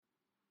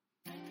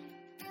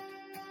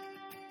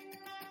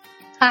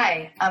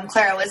Hi, I'm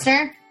Clara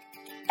Wisner,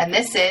 and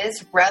this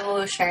is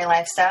Revolutionary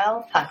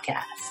Lifestyle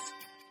Podcast.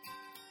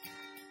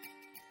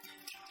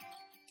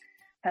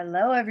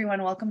 Hello,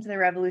 everyone. Welcome to the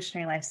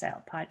Revolutionary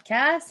Lifestyle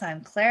Podcast.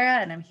 I'm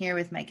Clara, and I'm here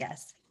with my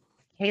guest,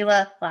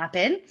 Kayla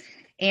Lappin.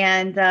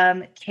 And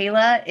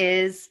Kayla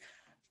is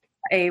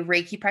a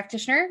Reiki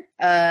practitioner,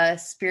 a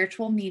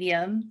spiritual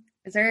medium.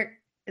 Is there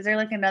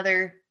like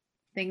another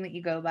thing that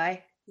you go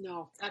by?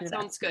 No, that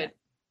sounds good.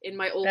 In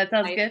my old that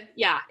sounds life, good.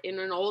 Yeah, in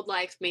an old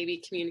life,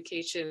 maybe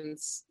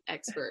communications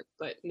expert,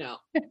 but no.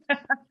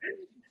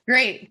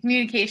 Great,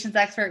 communications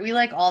expert. We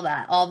like all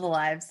that, all the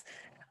lives.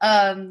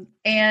 And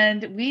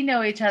we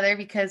know each other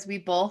because we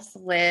both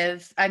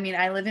live.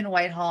 I live in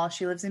Whitehall.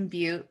 She lives in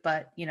Butte,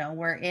 but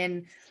we're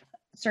in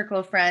circle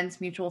of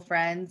friends, mutual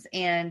friends,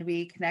 and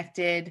we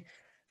connected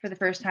for the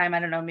first time. I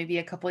don't know, maybe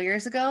a couple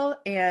years ago,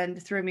 and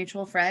through a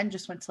mutual friend,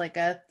 just went to like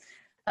a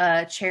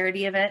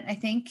charity event, I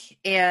think,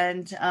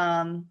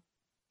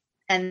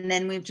 and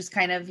then we've just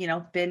kind of,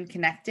 been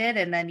connected.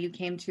 And then you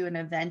came to an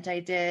event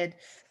I did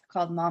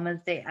called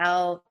Mama's Day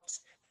Out,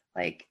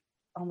 like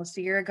almost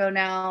a year ago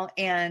now.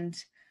 And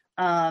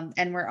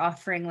we're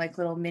offering like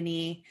little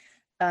mini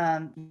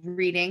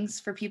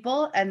readings for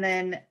people. And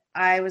then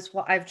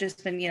I've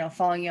just been,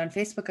 following you on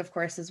Facebook, of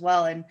course, as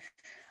well.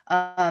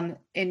 And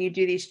you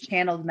do these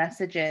channeled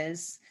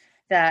messages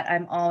that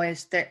I'm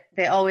always there.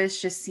 They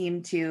always just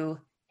seem to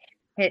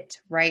hit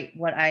right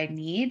what I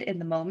need in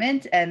the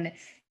moment. And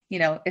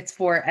it's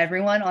for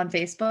everyone on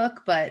Facebook,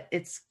 but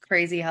it's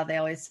crazy how they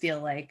always feel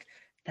like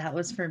that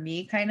was for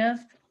me, kind of.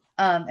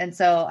 And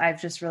so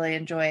I've just really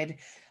enjoyed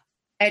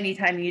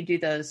anytime you do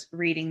those,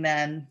 reading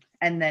them.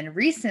 And then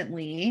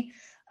recently,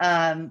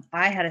 I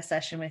had a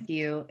session with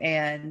you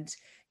and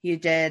you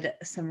did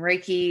some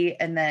Reiki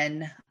and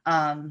then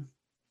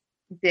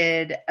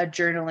did a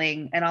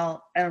journaling,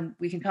 and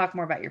we can talk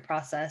more about your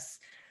process,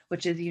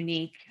 which is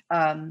unique.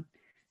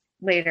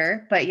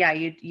 Later, but yeah,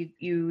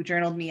 you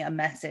journaled me a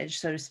message,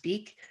 so to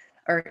speak,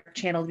 or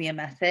channeled me a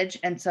message.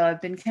 And so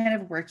I've been kind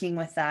of working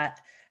with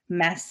that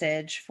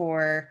message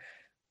for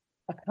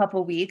a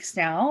couple weeks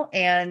now.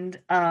 And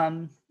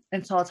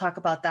so I'll talk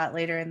about that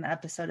later in the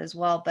episode as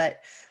well.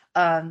 But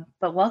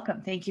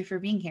welcome. Thank you for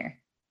being here.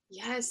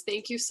 Yes.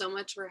 Thank you so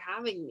much for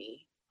having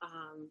me.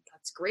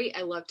 That's great.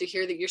 I love to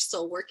hear that you're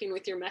still working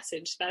with your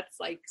message. That's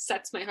like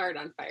sets my heart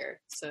on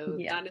fire. So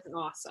yeah. That is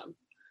awesome.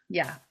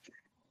 Yeah.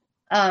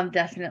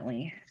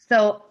 Definitely.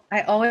 So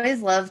I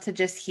always love to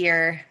just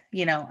hear,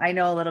 I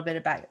know a little bit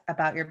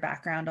about your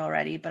background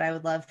already, but I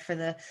would love for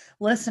the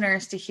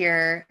listeners to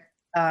hear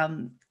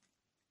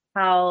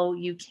how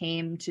you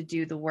came to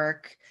do the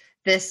work,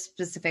 this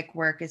specific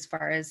work, as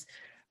far as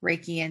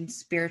Reiki and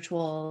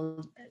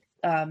spiritual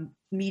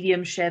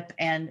mediumship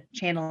and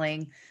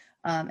channeling,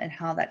 and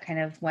how that kind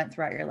of went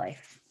throughout your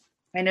life.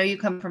 I know you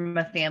come from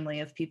a family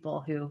of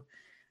people who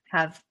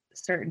have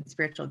certain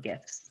spiritual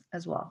gifts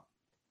as well.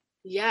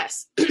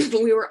 Yes,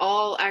 we were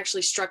all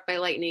actually struck by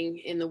lightning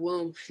in the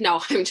womb.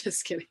 No, I'm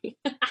just kidding.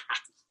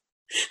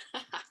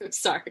 I'm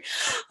sorry.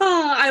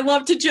 Oh, I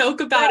love to joke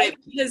about it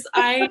because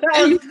I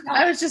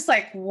was just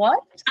like,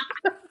 what?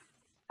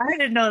 I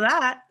didn't know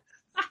that.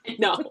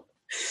 No,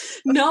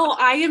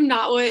 I am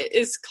not what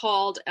is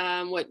called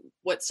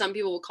what some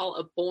people will call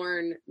a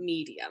born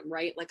medium,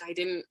 right? Like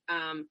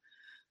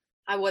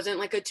I wasn't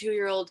like a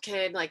 2-year-old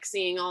kid, like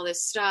seeing all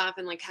this stuff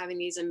and like having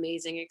these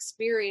amazing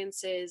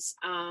experiences.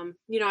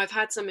 I've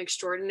had some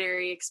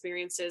extraordinary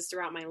experiences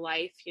throughout my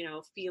life,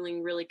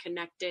 feeling really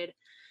connected,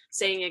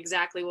 saying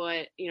exactly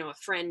what, a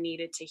friend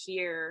needed to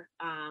hear,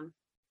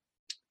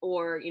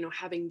 or,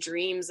 having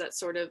dreams that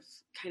sort of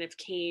kind of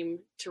came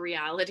to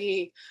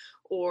reality,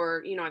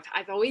 or,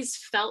 I've always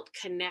felt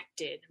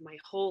connected my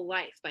whole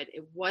life, but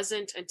it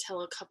wasn't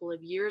until a couple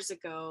of years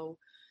ago,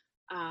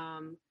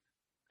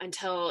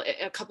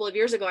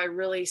 I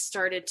really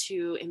started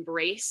to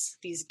embrace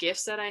these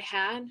gifts that I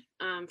had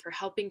for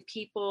helping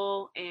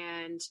people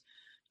and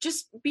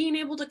just being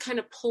able to kind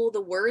of pull the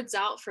words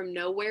out from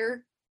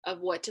nowhere of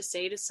what to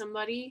say to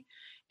somebody.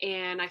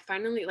 And I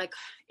finally,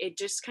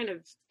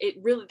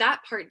 that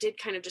part did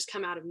kind of just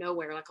come out of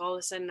nowhere. Like all of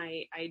a sudden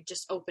I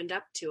just opened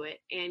up to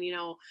it. And,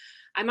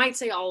 I might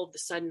say all of a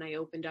sudden I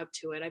opened up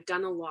to it. I've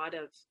done a lot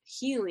of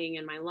healing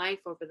in my life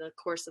over the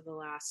course of the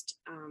last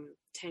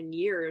 10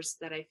 years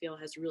that I feel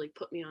has really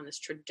put me on this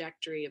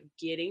trajectory of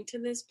getting to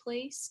this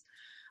place.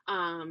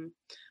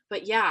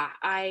 But yeah,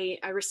 I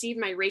received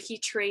my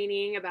Reiki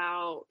training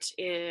about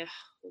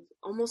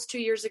almost 2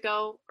 years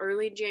ago,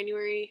 early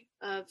January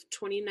of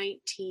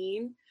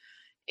 2019.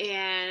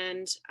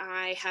 And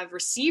I have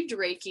received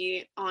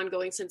Reiki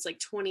ongoing since like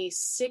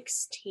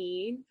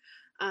 2016.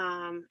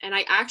 And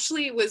I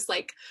actually was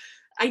like,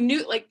 I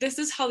knew like, this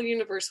is how the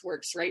universe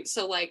works, right?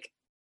 So like,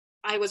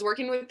 I was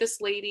working with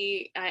this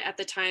lady at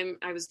the time.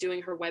 I was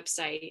doing her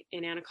website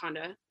in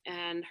Anaconda,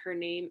 and her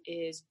name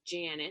is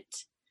Janet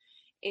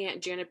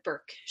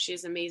Burke.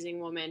 She's an amazing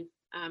woman.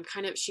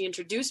 She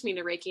introduced me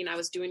to Reiki, and I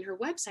was doing her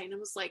website, and I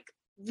was like,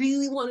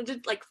 really wanted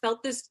to like,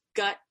 felt this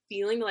gut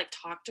feeling to like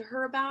talk to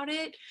her about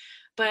it.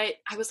 But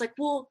I was like,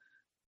 well,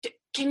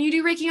 can you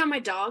do Reiki on my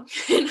dog?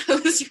 And I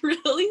was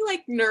really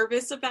like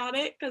nervous about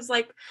it because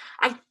like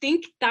I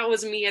think that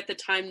was me at the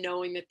time,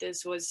 knowing that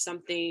this was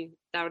something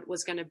that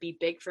was going to be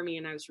big for me,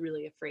 and I was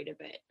really afraid of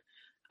it.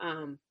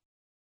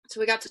 So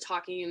we got to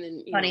talking, and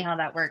then Funny how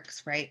that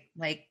works, right?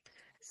 Like,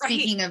 right.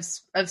 speaking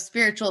of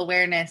spiritual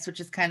awareness, which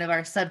is kind of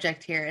our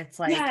subject here, it's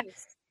like,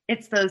 Yes.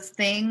 it's those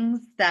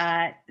things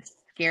that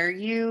scare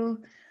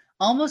you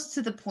almost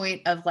to the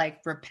point of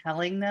like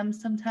repelling them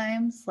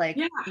sometimes. Like,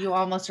 Yeah. you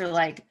almost are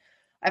like,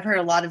 I've heard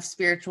a lot of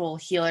spiritual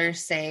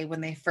healers say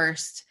when they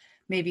first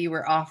maybe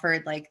were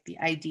offered like the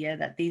idea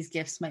that these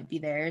gifts might be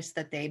theirs,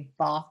 that they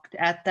balked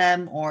at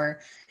them,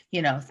 or,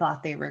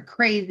 thought they were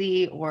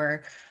crazy,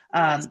 or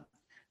Yes.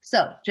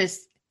 so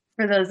just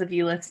for those of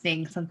you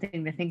listening,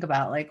 something to think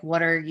about, like,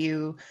 what are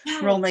you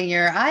Yes. rolling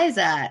your eyes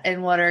at,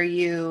 and what are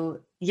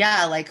you,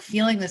 like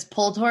feeling this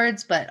pull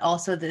towards, but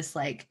also this,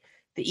 like,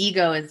 the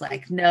ego is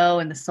like, no.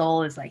 And the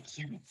soul is like,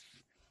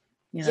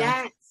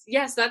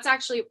 Yes. That's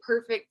actually a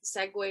perfect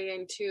segue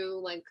into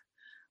like,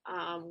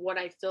 what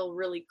I feel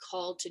really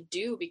called to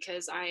do,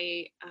 because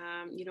I'm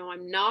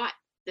not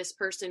this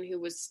person who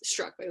was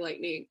struck by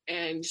lightning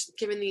and just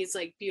given these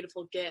like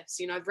beautiful gifts.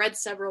 I've read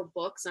several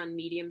books on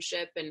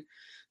mediumship, and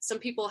some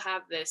people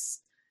have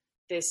this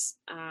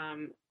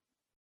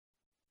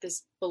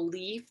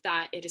belief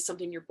that it is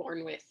something you're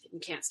born with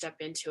and can't step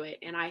into it.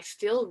 And I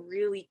feel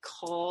really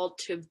called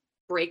to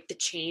break the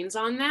chains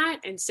on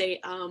that and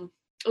say,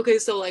 okay,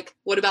 so like,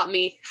 what about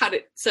me?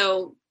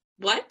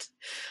 What?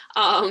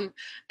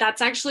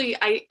 That's actually,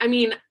 I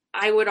mean,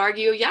 I would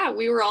argue, yeah,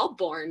 we were all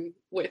born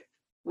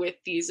with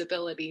these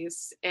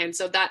abilities. And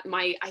so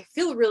I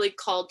feel really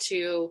called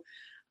to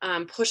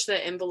push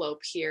the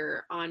envelope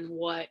here on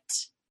what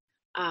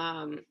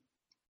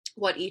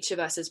each of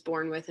us is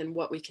born with and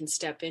what we can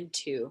step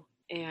into.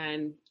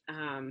 And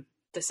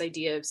this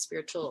idea of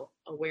spiritual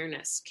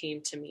awareness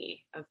came to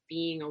me, of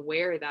being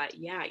aware that,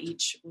 yeah,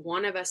 each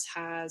one of us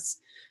has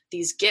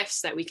these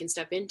gifts that we can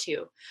step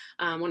into.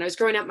 When I was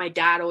growing up, my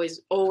dad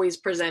always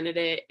presented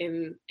it,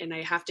 and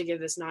I have to give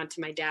this nod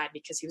to my dad,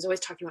 because he was always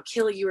talking about,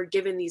 Kayla, you were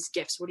given these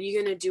gifts. What are you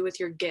going to do with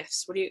your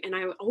gifts? And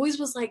I always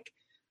was like,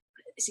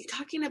 is he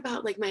talking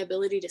about like my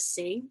ability to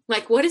sing?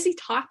 Like, what is he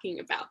talking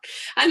about?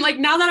 And like,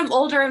 now that I'm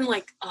older, I'm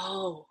like,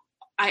 oh,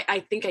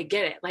 I think I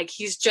get it. Like,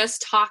 he's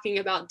just talking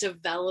about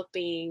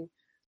developing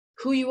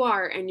who you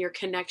are and your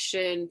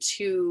connection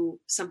to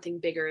something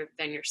bigger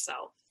than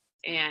yourself.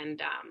 And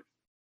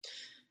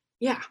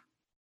yeah.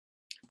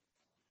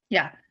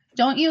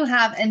 Don't you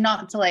have, and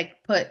not to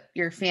like put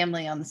your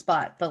family on the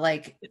spot, but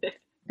like,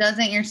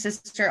 doesn't your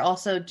sister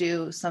also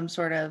do some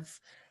sort of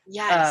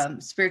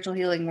spiritual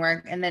healing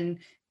work? And then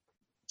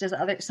does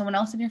someone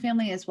else in your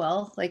family as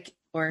well? Like,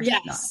 or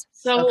yes. not?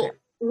 So okay.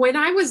 When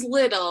I was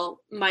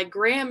little, my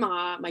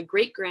grandma, my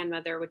great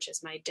grandmother, which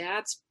is my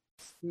dad's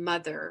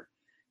mother,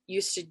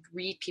 used to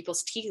read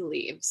people's tea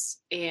leaves.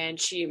 And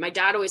my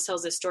dad always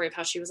tells this story of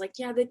how she was like,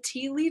 yeah, the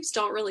tea leaves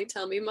don't really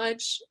tell me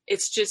much.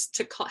 It's just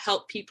to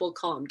help people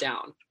calm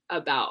down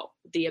about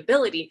the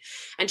ability.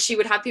 And she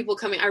would have people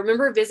coming. I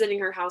remember visiting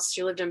her house.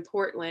 She lived in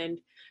Portland.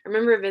 I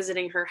remember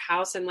visiting her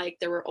house, and like,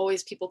 there were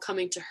always people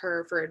coming to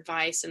her for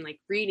advice and like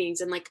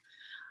readings. And like,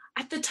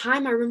 at the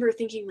time, I remember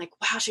thinking like,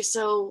 wow, she's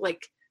so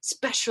like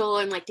special,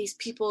 and like these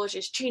people,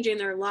 she's changing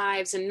their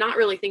lives, and not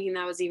really thinking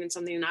that was even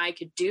something that I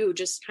could do,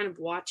 just kind of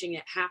watching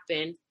it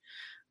happen.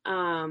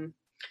 And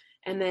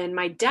then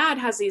my dad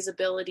has these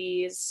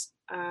abilities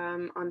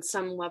on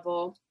some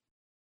level.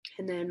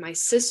 And then my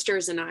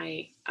sisters and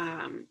I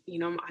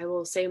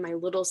will say my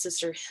little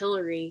sister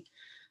Hillary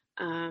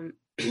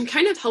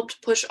kind of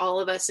helped push all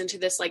of us into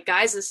this, like,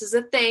 guys, this is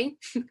a thing.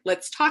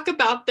 Let's talk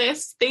about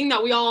this thing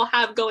that we all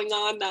have going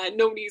on that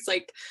nobody's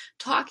like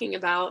talking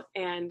about.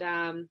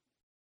 And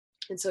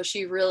so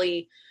she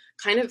really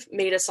kind of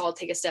made us all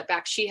take a step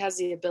back. She has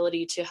the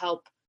ability to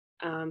help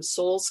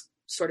souls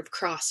sort of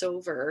cross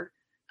over.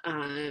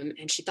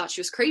 And she thought she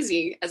was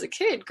crazy as a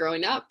kid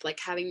growing up, like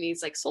having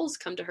these like souls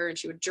come to her, and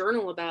she would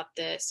journal about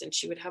this, and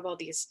she would have all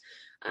these,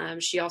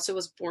 she also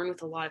was born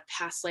with a lot of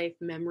past life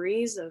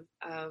memories of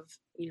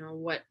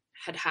what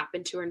had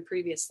happened to her in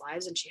previous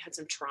lives. And she had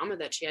some trauma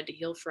that she had to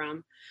heal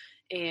from,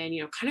 and,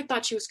 kind of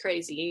thought she was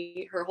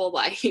crazy her whole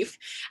life.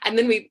 And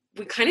then we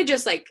kind of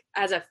just like,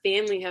 as a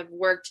family, have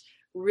worked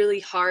really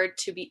hard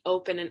to be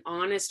open and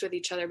honest with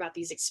each other about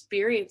these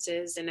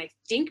experiences. And I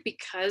think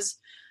because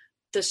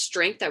the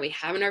strength that we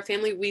have in our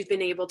family, we've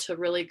been able to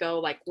really go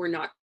like, we're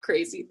not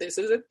crazy. This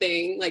is a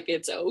thing. Like,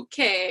 it's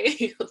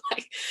okay.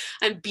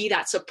 And be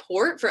that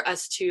support for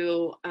us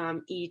to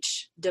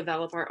each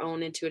develop our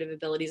own intuitive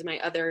abilities. My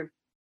other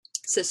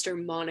sister,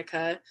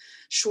 Monica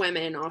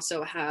Schwemmen,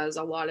 also has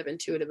a lot of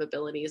intuitive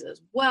abilities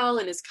as well,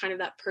 and is kind of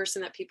that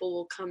person that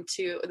people come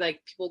to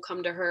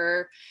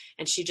her,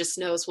 and she just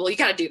knows, well, you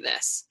got to do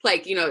this.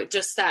 Like,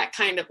 just that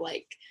kind of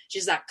like,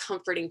 she's that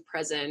comforting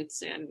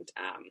presence. And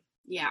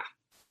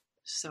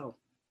So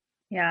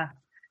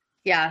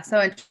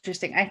so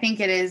interesting. I think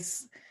it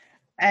is,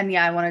 And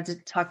yeah, I wanted to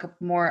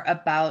talk more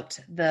about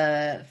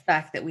the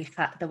fact that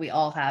that we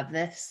all have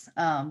this,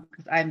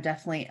 because I'm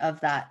definitely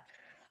of that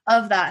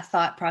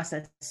thought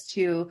process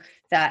too,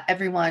 that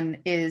everyone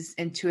is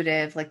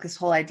intuitive, like this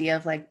whole idea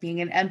of like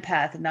being an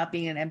empath and not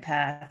being an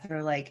empath,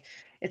 or like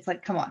it's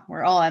like, come on,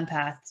 we're all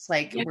empaths,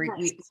 like Yes. we're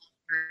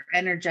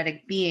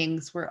energetic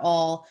beings, we're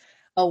all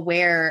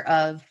aware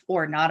of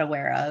or not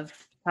aware of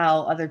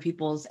how other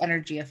people's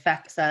energy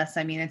affects us.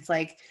 I mean, it's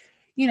like,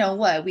 you know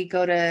what, we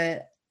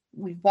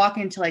walk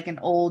into like an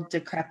old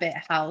decrepit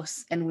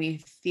house and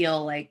we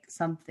feel like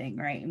something,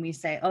 right? And we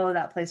say, oh,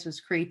 that place was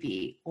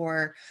creepy.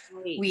 Or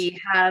Right. we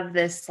have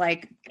this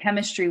like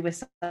chemistry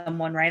with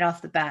someone right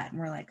off the bat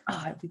and we're like,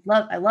 oh,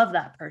 I love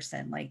that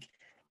person. Like,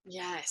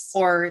 Yes.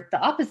 or the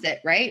opposite,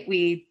 right?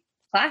 We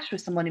clash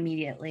with someone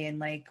immediately and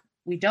like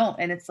we don't.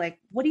 And it's like,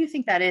 what do you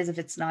think that is if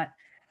it's not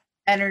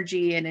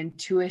energy and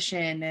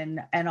intuition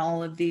and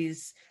all of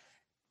these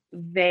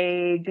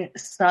vague,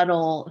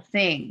 subtle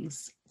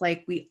things?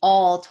 Like we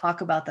all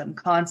talk about them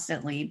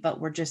constantly,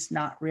 but we're just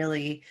not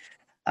really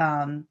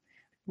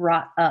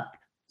brought up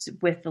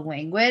with the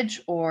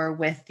language or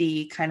with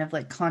the kind of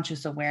like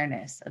conscious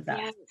awareness of that,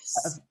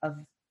 Yes.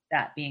 of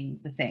that being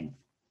the thing.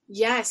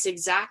 Yes,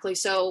 exactly.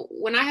 So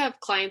when I have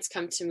clients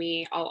come to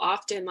me, I'll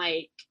often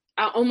like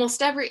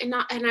almost every and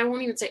I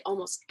won't even say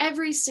almost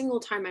every single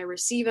time I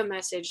receive a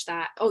message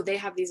that, oh, they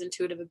have these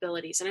intuitive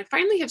abilities. And I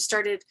finally have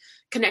started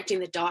connecting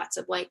the dots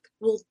of like,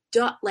 well,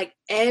 duh, like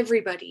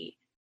everybody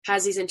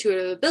has these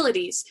intuitive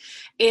abilities.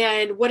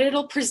 And what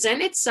it'll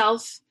present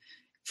itself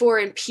for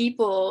in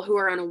people who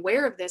are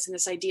unaware of this and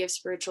this idea of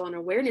spiritual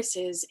unawareness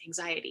is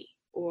anxiety,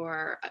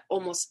 or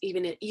almost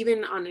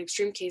even on an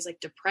extreme case like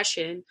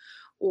depression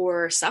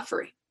or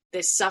suffering.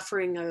 This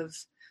suffering of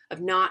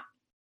not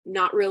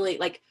really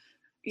like,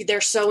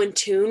 they're so in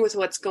tune with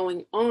what's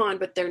going on,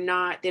 but they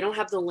don't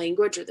have the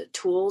language or the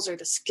tools or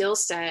the skill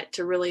set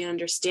to really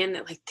understand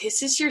that like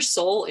this is your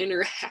soul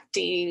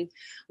interacting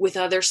with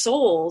other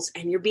souls,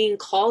 and you're being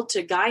called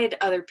to guide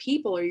other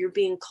people, or you're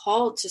being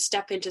called to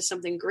step into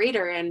something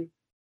greater. And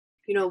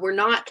we're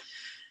not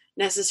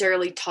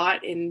necessarily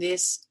taught in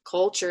this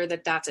culture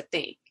that that's a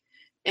thing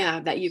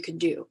that you can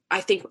do.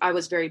 I think I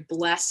was very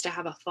blessed to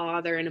have a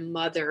father and a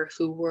mother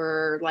who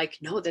were like,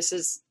 no, this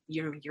is,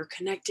 you're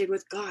connected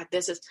with God.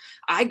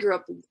 I grew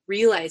up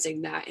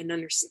realizing that and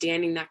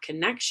understanding that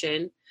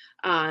connection,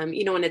 and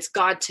it's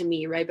God to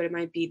me, right? But it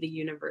might be the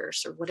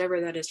universe or whatever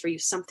that is for you,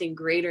 something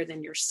greater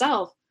than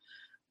yourself.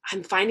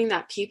 I'm finding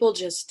that people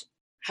just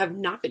have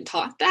not been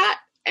taught that,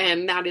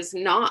 and that is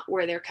not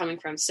where they're coming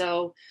from.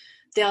 So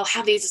they'll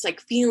have these like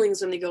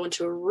feelings when they go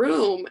into a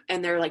room,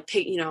 and they're like,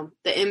 the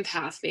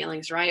empath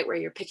feelings, right? Where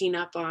you're picking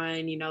up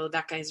on,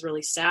 that guy's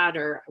really sad,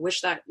 or I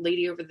wish that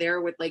lady over there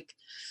would like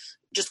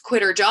just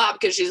quit her job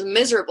because she's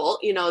miserable.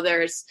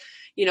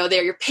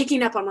 You're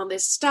picking up on all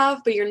this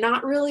stuff, but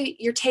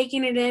you're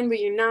taking it in, but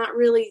you're not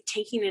really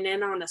taking it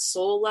in on a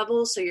soul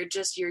level. So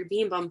you're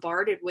being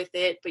bombarded with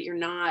it, but you're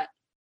not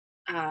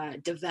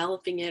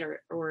developing it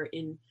or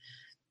in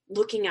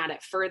looking at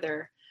it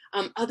further.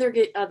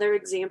 Other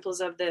examples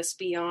of this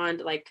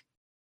beyond like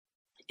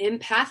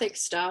empathic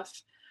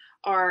stuff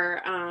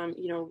are,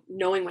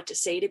 knowing what to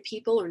say to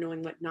people or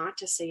knowing what not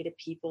to say to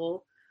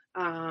people.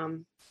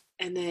 And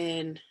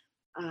then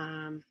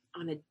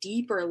on a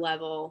deeper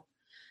level,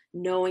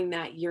 knowing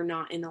that you're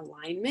not in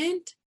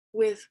alignment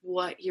with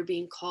what you're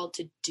being called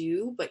to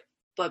do,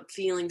 but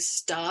feeling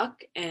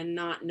stuck and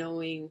not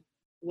knowing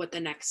what the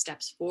next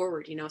steps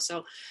forward,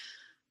 So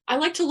I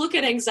like to look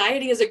at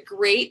anxiety as a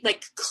great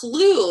like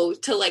clue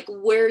to like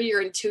where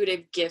your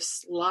intuitive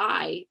gifts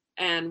lie,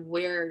 and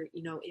where,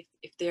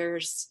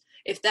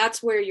 if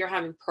that's where you're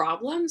having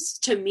problems,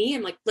 to me,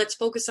 I'm like, let's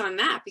focus on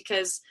that,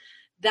 because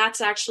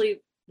that's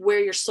actually where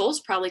your soul's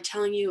probably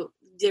telling you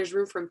there's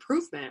room for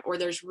improvement, or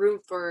there's room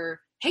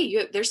for,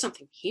 hey, there's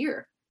something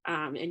here.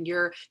 And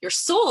your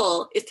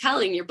soul is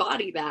telling your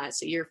body that.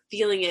 So you're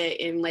feeling it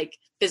in like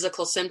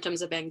physical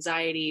symptoms of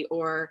anxiety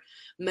or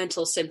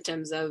mental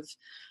symptoms of,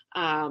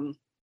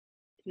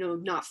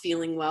 not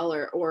feeling well,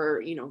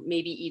 or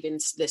maybe even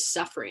this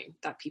suffering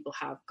that people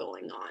have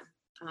going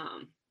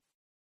on.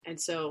 And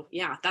so,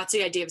 yeah, that's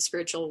the idea of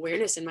spiritual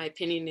awareness, in my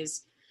opinion,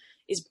 is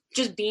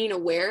just being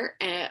aware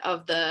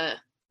of the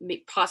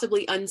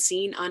possibly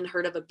unseen,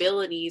 unheard of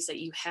abilities that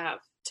you have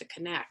to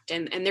connect.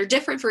 And they're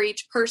different for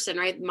each person,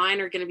 right?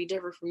 Mine are going to be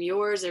different from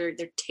yours, or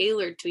they're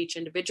tailored to each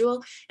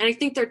individual. And I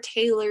think they're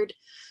tailored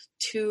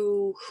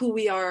to who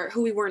we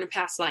were in a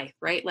past life,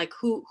 right? Like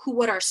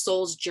what our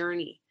soul's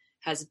journey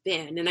has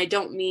been. And I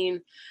don't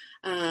mean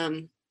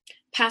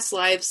past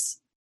lives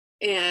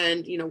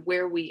and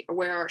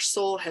where our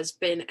soul has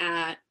been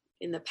at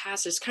in the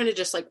past. Is kind of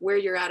just like where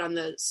you're at on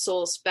the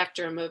soul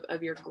spectrum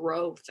of your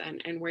growth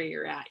and where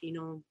you're at,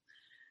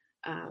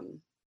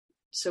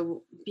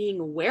 so being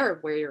aware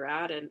of where you're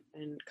at and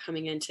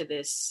coming into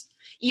this,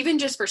 even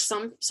just for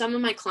some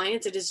of my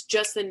clients, it is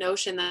just the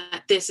notion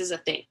that this is a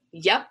thing.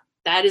 Yep,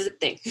 that is a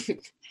thing.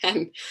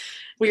 And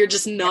we are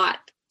just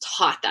not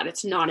taught that.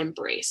 It's not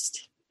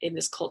embraced in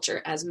this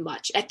culture as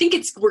much. I think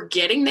we're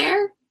getting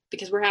there,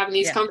 because we're having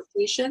these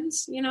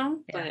conversations,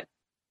 but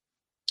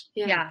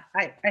yeah.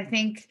 I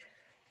think,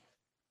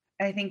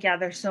 yeah,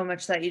 there's so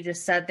much that you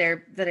just said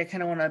there that I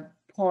kind of want to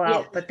pull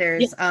out, but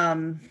there's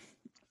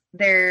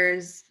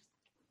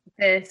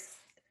this,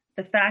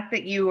 the fact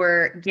that you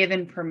were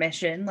given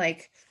permission,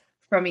 like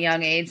from a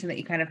young age, and that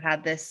you kind of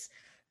had this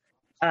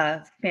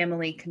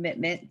family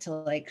commitment to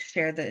like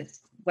share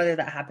this, whether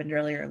that happened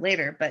earlier or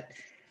later, but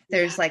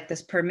there's like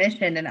this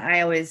permission. And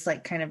I always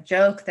like kind of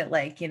joke that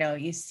like,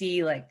 you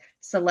see like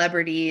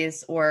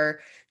celebrities or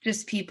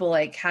just people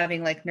like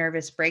having like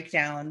nervous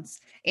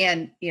breakdowns,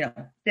 and,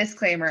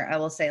 disclaimer, I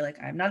will say, like,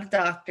 I'm not a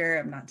doctor.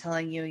 I'm not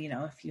telling you,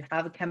 if you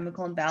have a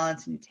chemical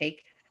imbalance and you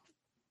take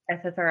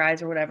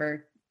SSRIs or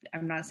whatever,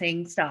 I'm not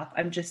saying stop.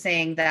 I'm just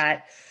saying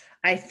that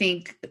I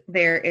think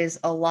there is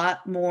a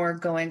lot more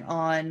going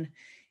on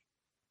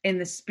in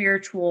the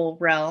spiritual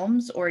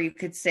realms, or you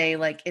could say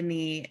like in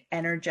the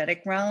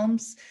energetic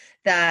realms,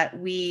 that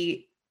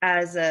we,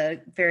 as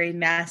a very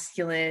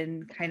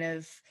masculine kind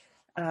of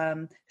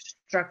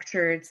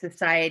structured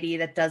society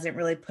that doesn't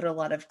really put a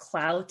lot of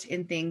clout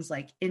in things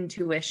like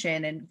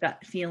intuition and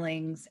gut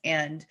feelings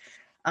and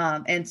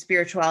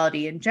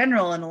spirituality in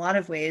general, in a lot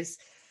of ways,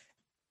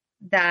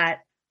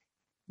 that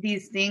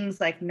these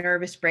things like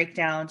nervous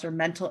breakdowns or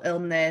mental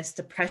illness,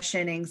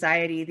 depression,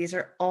 anxiety, these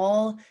are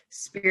all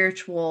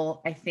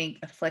spiritual, I think,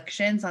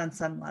 afflictions on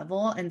some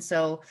level. And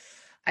so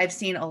I've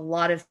seen a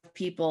lot of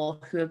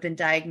people who have been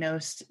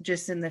diagnosed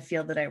just in the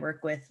field that I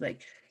work with,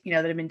 like,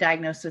 that have been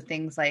diagnosed with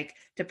things like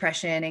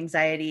depression,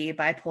 anxiety,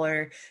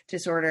 bipolar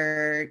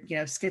disorder,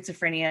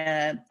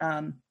 schizophrenia,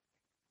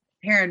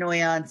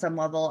 paranoia on some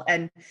level.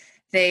 And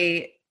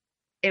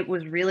it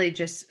was really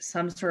just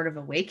some sort of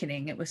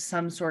awakening. It was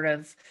some sort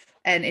of,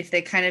 and if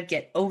they kind of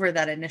get over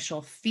that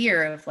initial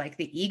fear of like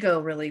the ego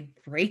really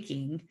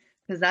breaking,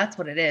 because that's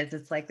what it is.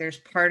 It's like there's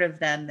part of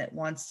them that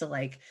wants to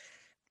like,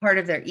 part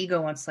of their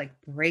ego wants to like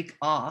break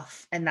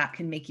off, and that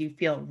can make you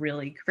feel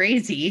really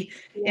crazy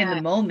in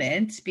the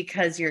moment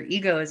because your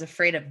ego is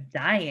afraid of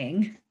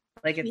dying.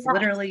 Like it's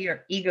literally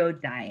your ego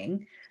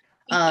dying,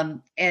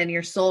 and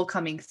your soul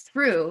coming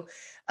through.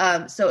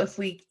 So if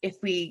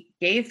we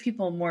gave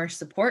people more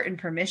support and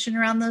permission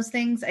around those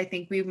things, I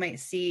think we might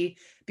see,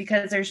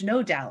 because there's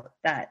no doubt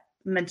that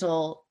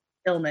mental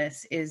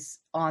illness is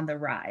on the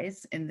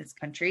rise in this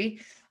country,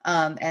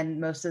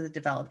 and most of the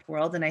developed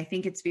world. And I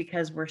think it's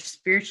because we're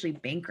spiritually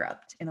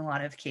bankrupt in a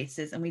lot of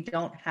cases, and we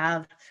don't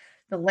have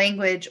the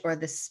language or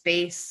the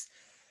space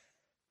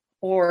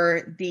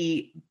or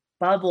the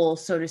bubble,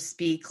 so to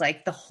speak,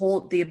 like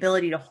the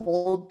ability to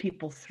hold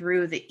people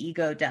through the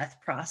ego death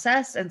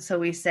process. And so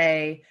we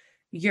say,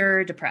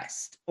 you're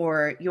depressed,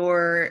 or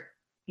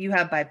you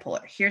have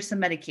bipolar, here's some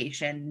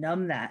medication,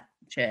 numb that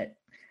shit,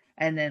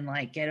 and then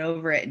like get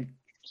over it and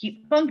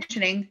keep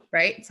functioning,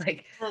 right? It's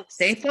like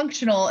stay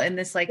functional in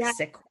this like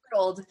sick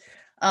world.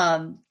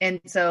 And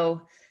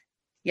so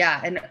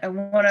and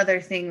one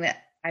other thing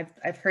that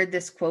I've heard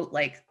this quote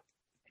like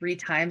 3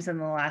 times in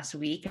the last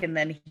week, and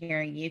then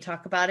hearing you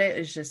talk about it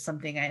is just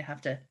something I have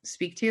to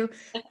speak to.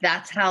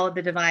 That's how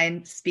the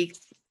divine speaks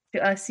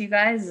to us, you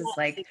guys, is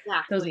like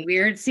those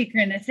weird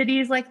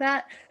synchronicities like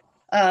that.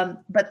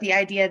 But the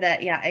idea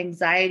that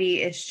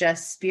anxiety is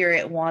just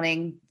spirit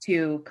wanting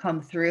to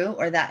come through,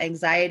 or that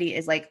anxiety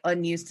is like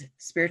unused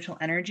spiritual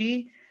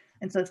energy.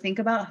 And so think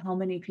about how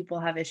many people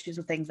have issues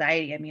with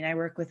anxiety. I mean, I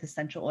work with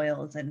essential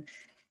oils, and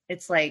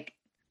it's like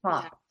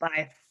top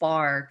by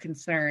far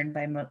concern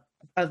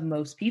of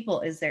most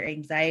people is their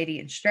anxiety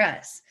and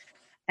stress.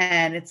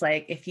 And it's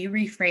like, if you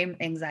reframe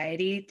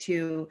anxiety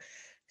to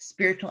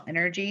spiritual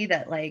energy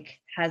that like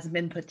has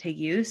been put to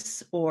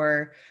use,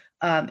 or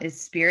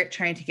is spirit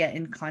trying to get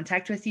in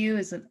contact with you,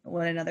 is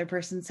what another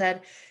person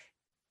said.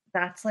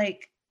 That's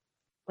like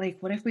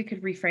what if we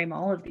could reframe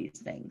all of these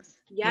things?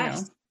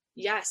 Yes,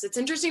 it's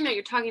interesting that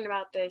you're talking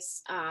about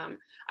this.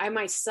 I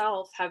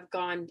myself have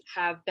been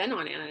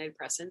on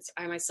antidepressants.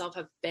 I myself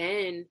have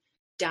been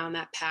down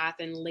that path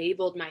and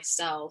labeled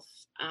myself,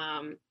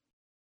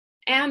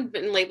 and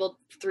been labeled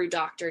through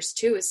doctors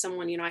too as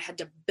someone, I had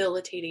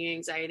debilitating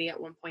anxiety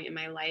at one point in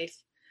my life.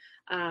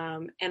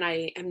 And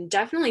I am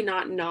definitely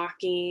not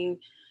knocking,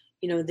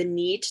 the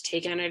need to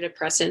take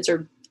antidepressants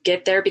or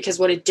get there, because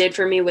what it did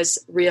for me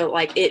was real.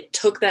 Like it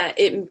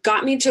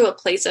got me to a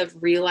place of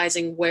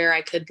realizing where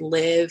I could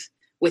live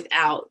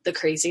without the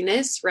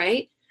craziness.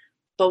 Right.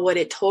 But what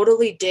it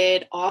totally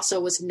did also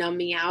was numb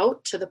me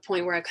out to the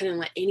point where I couldn't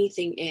let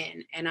anything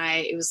in. And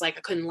it was like,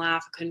 I couldn't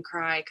laugh, I couldn't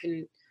cry, I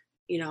couldn't,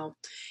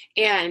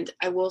 and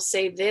I will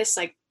say this,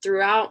 like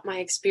throughout my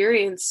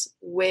experience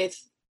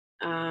with,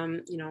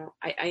 I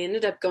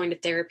ended up going to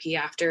therapy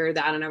after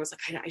that. And I was like,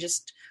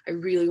 I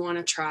really want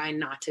to try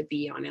not to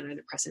be on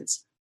antidepressants.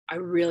 I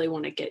really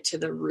want to get to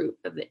the root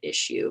of the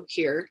issue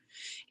here.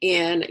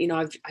 And,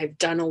 I've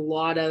done a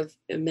lot of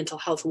mental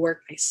health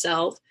work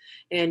myself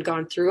and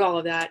gone through all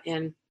of that.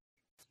 And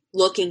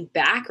looking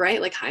back,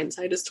 right, like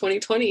hindsight is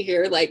 2020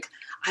 here. Like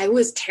I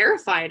was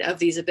terrified of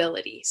these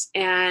abilities,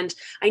 and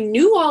I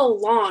knew all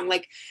along,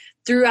 like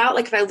throughout,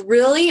 like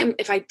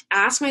if I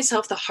ask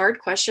myself the hard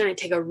question, I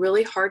take a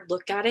really hard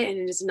look at it, and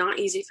it is not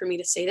easy for me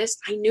to say this.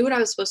 I knew what I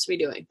was supposed to be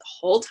doing the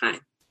whole time.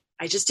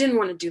 I just didn't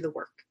want to do the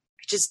work.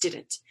 I just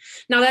didn't.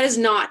 Now, that is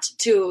not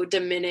to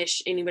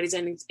diminish anybody's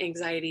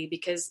anxiety,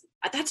 because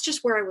that's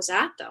just where I was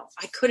at, though.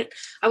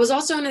 I was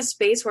also in a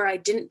space where I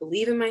didn't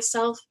believe in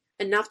myself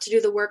enough to do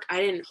the work. I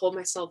didn't hold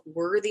myself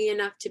worthy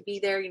enough to be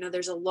there.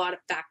 There's a lot of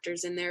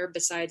factors in there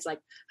besides like,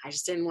 I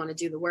just didn't want to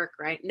do the work,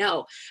 right?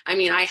 No, I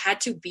mean, I had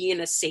to be in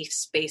a safe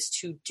space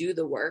to do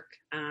the work.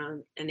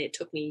 And it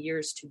took me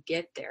years to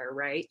get there,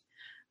 right?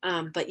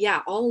 But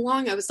yeah, all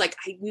along I was like,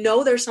 I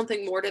know there's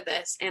something more to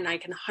this, and I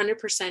can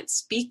 100%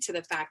 speak to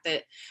the fact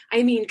that,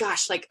 I mean,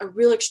 gosh, like a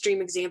real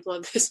extreme example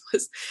of this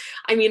was,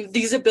 I mean,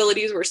 these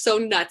abilities were so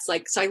nuts.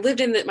 Like, so I lived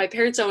in my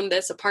parents owned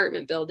this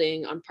apartment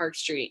building on Park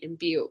Street in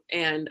Butte,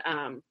 and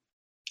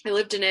I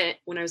lived in it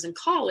when I was in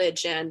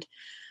college, and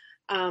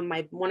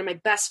one of my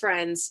best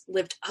friends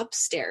lived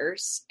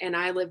upstairs and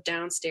I lived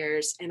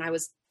downstairs, and I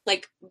was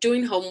like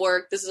doing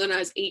homework. This is when I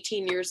was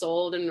 18 years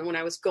old. And when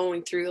I was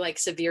going through like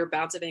severe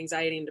bouts of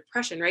anxiety and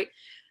depression, right?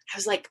 I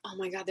was like, oh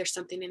my God, there's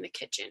something in the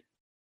kitchen.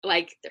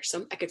 Like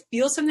I could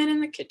feel something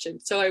in the kitchen.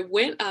 So I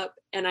went up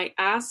and I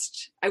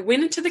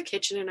went into the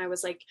kitchen and I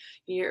was like,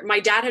 my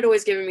dad had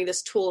always given me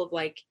this tool of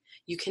like,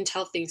 you can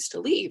tell things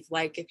to leave.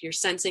 Like if you're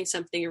sensing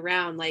something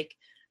around, like,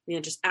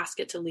 just ask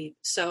it to leave.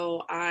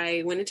 So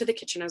I went into the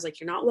kitchen. I was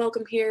like, you're not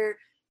welcome here.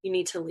 You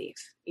need to leave.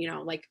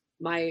 Like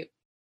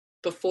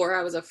before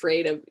I was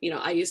afraid of,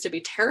 I used to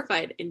be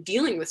terrified in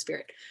dealing with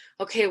spirit.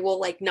 Okay, well,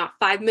 like not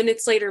 5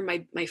 minutes later,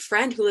 my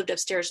friend who lived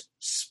upstairs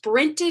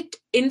sprinted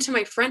into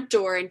my front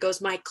door and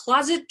goes, my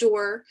closet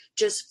door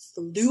just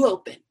flew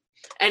open.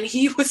 And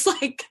he was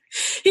like,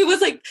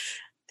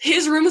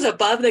 his room was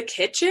above the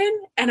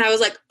kitchen. And I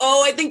was like,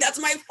 oh, I think that's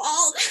my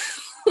fault.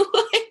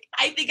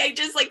 I think I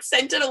just like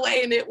sent it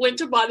away and it went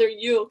to bother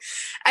you.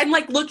 And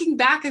like looking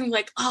back, I'm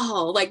like,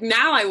 oh, like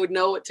now I would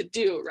know what to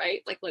do,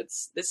 right? Like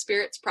the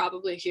spirit's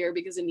probably here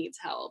because it needs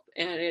help.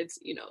 And it's,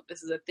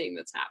 this is a thing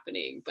that's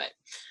happening. But,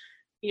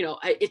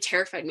 it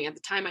terrified me at the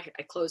time.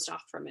 I closed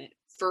off from it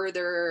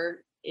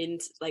further in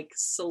like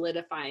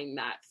solidifying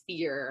that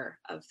fear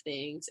of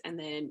things. And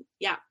then,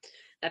 yeah,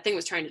 that thing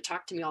was trying to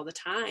talk to me all the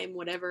time,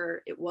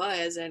 whatever it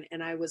was.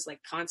 And I was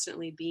like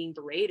constantly being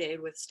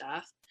berated with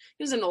stuff.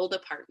 It was an old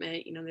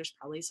apartment. There's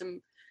probably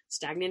some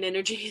stagnant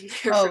energy in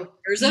there. Oh,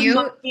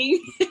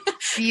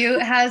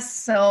 Butte has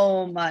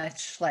so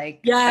much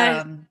like,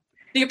 yeah.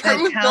 The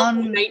apartment was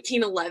built in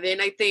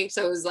 1911, I think.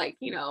 So it was like,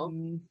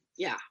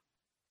 yeah.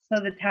 So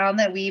the town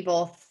that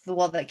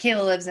that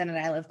Kayla lives in and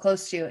I live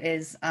close to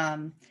is,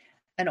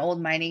 an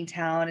old mining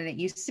town, and it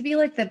used to be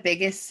like the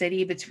biggest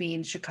city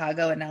between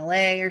Chicago and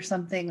LA or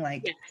something,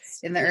 like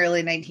in the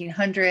early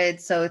 1900s.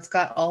 So it's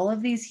got all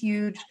of these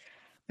huge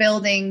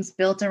buildings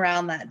built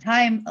around that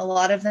time, a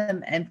lot of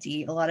them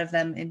empty, a lot of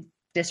them in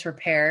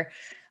disrepair,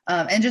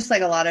 and just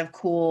like a lot of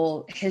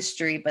cool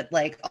history, but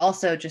like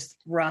also just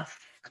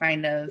rough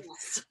kind of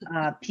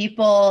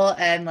people,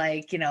 and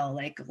like,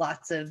 like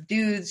lots of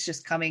dudes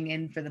just coming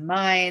in for the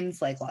mines,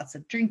 like lots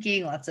of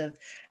drinking,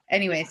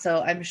 anyway,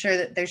 so I'm sure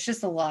that there's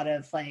just a lot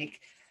of like,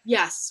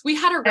 yes, we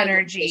had a red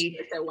energy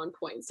light at one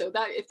point. So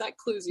that if that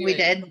clues you we in,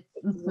 did.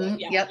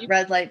 Mm-hmm. Yep,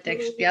 red light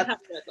district. Yep.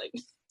 Red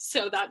light.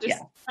 So that just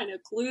kind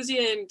of clues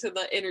you into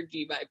the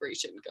energy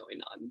vibration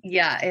going on.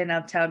 Yeah, in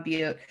Uptown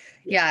Butte.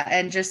 Yeah,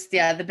 and just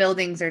the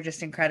buildings are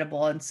just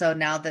incredible. And so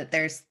now that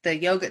there's the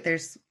yoga,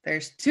 there's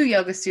 2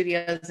 yoga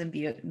studios in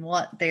Butte,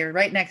 and they're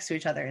right next to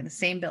each other in the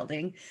same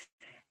building.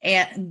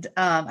 And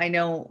I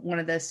know one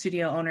of the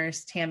studio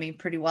owners, Tammy,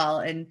 pretty well,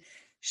 and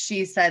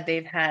she said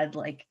they've had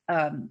like,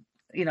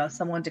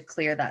 someone to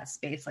clear that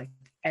space like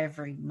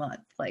every month.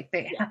 Like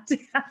they have to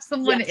have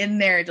someone in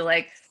there to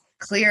like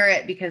clear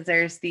it, because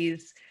there's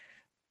these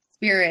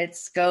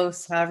spirits,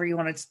 ghosts, however you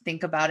want to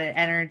think about it,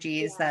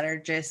 energies that are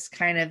just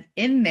kind of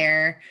in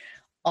there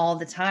all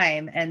the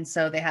time. And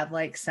so they have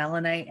like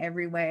selenite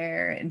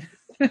everywhere. And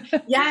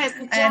yes,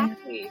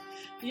 exactly.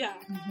 Yeah.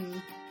 Mm-hmm.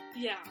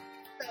 Yeah.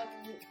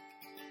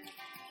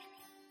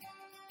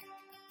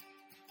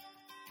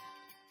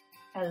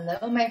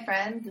 Hello, my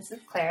friends. This is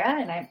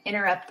Clara, and I'm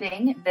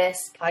interrupting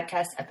this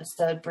podcast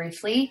episode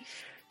briefly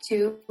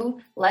to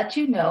let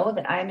you know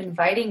that I'm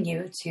inviting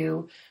you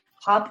to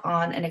hop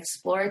on an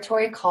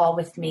exploratory call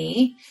with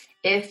me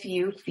if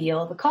you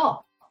feel the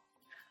call.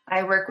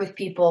 I work with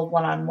people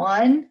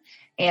one-on-one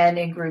and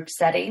in group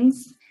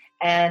settings,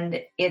 and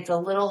it's a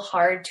little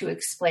hard to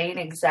explain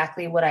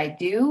exactly what I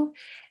do.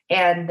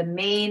 And the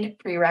main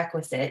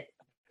prerequisite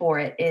for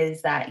it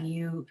is that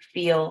you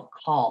feel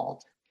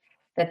called,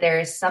 that there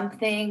is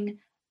something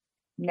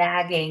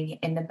nagging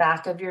in the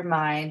back of your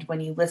mind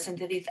when you listen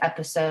to these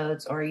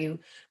episodes, or you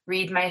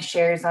read my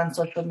shares on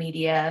social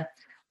media,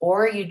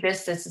 or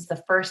this is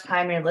the first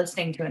time you're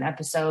listening to an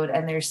episode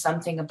and there's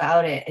something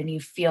about it and you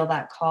feel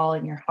that call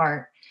in your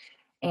heart,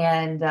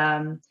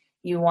 and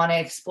you want to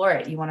explore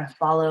it. You want to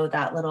follow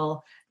that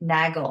little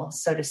naggle,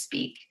 so to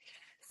speak.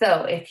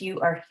 So if you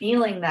are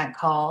feeling that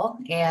call,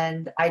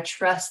 and I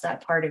trust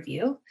that part of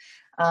you,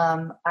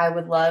 I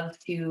would love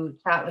to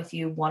chat with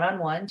you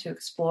one-on-one to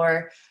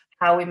explore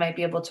how we might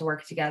be able to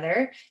work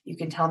together. You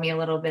can tell me a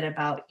little bit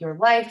about your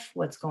life,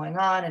 what's going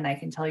on, and I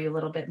can tell you a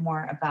little bit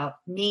more about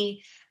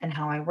me and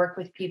how I work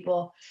with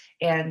people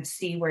and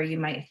see where you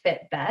might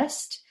fit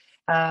best.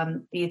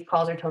 These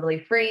calls are totally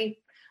free.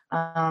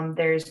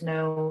 There's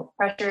no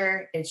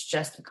pressure. It's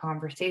just a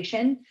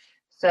conversation.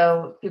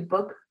 So to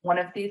book one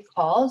of these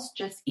calls,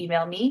 just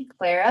email me,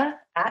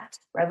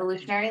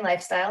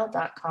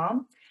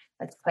 Clara@revolutionarylifestyle.com.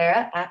 That's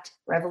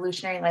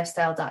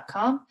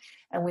Clara@revolutionarylifestyle.com.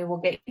 And we will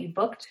get you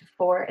booked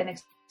for an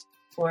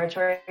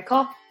exploratory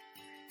call.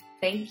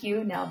 Thank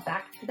you. Now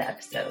back to the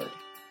episode.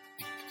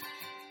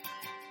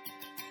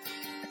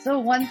 So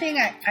one thing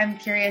I'm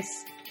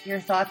curious your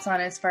thoughts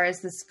on as far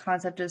as this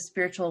concept of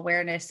spiritual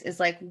awareness is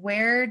like,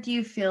 where do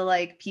you feel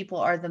like people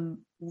are the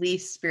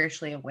least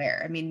spiritually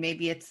aware? I mean,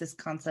 maybe it's this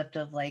concept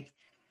of like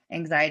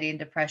anxiety and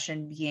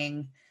depression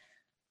being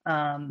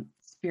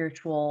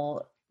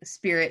spiritual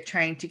spirit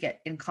trying to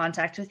get in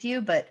contact with you,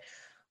 but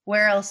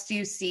where else do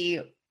you see,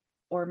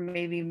 or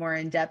maybe more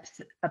in depth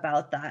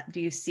about that,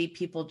 do you see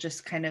people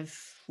just kind of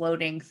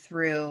floating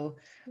through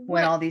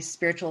when all these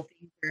spiritual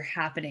things are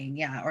happening?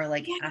 Yeah. Or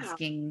like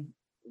asking.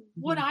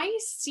 What I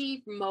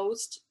see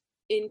most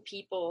in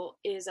people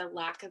is a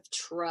lack of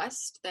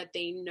trust that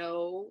they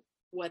know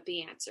what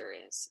the answer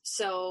is.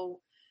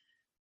 So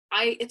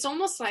it's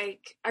almost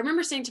like, I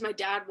remember saying to my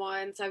dad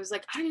once, I was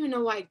like, I don't even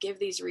know why I give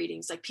these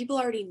readings. Like, people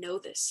already know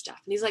this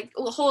stuff. And he's like,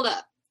 well, hold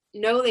up.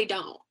 No, they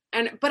don't.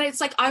 But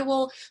it's like,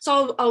 I'll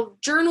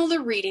journal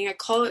the reading. I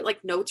call it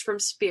like notes from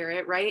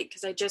spirit, right?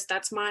 Because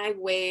that's my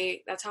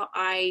way. That's how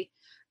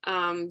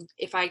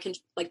if I can,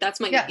 like, that's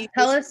my. Yeah.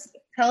 Tell us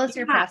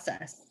your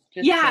process.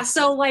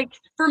 So like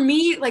for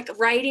me, like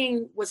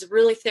writing was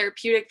really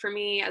therapeutic for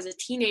me as a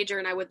teenager,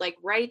 and I would like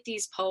write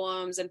these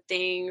poems and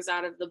things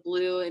out of the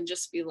blue and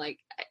just be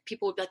like,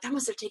 people would be like, that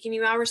must have taken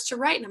you hours to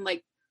write. And I'm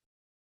like,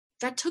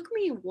 that took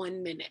me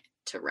 1 minute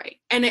to write.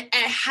 And I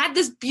had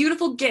this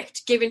beautiful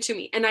gift given to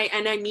me. And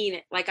I mean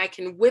it. Like, I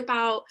can whip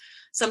out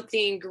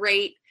something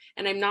great,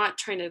 and I'm not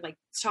trying to like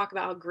talk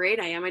about how great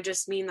I am. I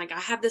just mean like I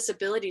have this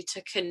ability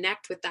to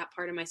connect with that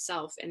part of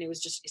myself. And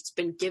it's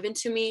been given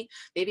to me.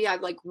 Maybe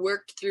I've like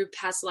worked through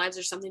past lives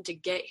or something to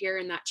get here,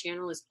 and that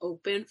channel is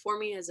open for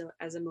me as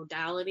a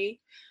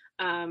modality.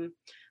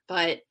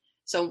 But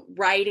so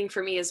writing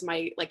for me is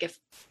my, like,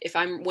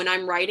 when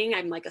I'm writing,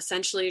 I'm like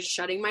essentially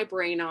shutting my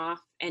brain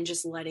off and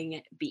just letting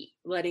it be,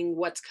 letting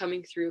what's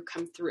coming through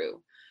come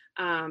through.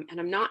 And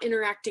I'm not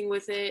interacting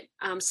with it.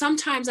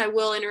 Sometimes I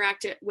will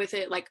interact with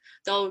it. Like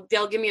they'll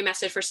give me a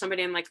message for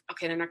somebody. I'm like,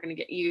 okay, they're not going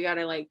to get, you got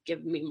to like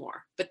give me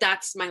more, but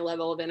that's my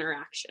level of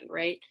interaction.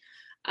 Right.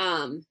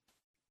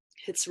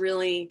 It's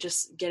really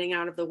just getting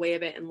out of the way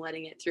of it and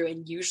letting it through.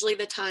 And usually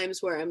the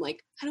times where I'm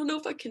like, I don't know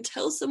if I can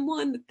tell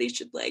someone that they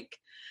should, like,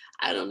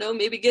 I don't know,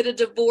 maybe get a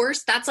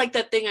divorce. That's like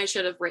that thing I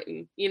should have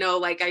written,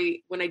 like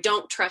when I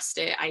don't trust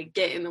it, I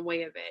get in the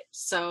way of it.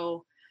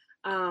 So,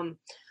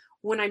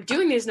 when I'm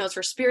doing these notes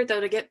for spirit,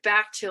 though, to get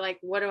back to like,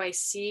 what do I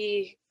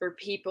see for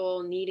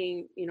people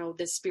needing,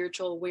 this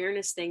spiritual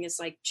awareness thing is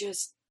like,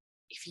 just,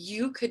 if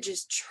you could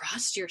just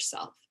trust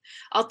yourself.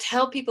 I'll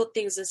tell people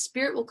things, the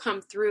spirit will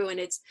come through, and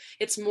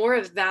it's more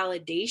of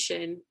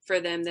validation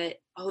for them that,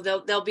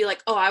 they'll be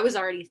like, I was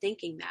already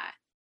thinking that.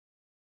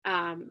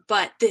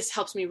 But this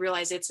helps me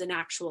realize it's an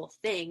actual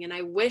thing. And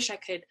I wish I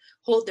could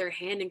hold their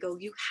hand and go,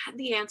 you had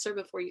the answer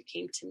before you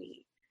came to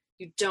me.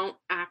 You don't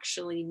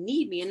actually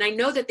need me. And I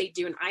know that they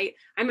do. And I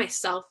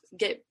myself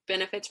get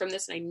benefits from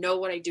this, and I know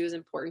what I do is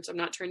important. So I'm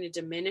not trying to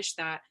diminish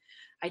that.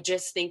 I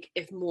just think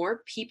if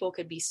more people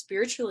could be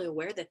spiritually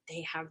aware that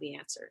they have the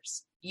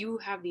answers, you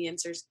have the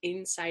answers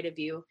inside of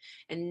you.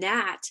 And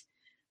that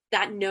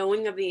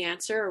knowing of the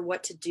answer or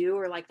what to do,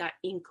 or like that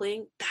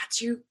inkling,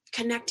 that's you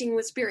connecting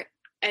with spirit.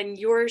 And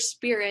your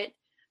spirit,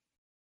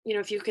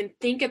 if you can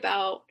think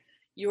about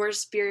your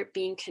spirit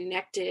being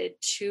connected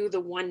to the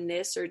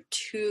oneness or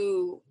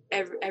to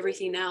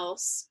everything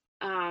else,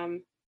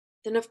 then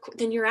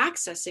you're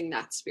accessing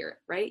that spirit,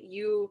 right?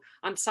 You,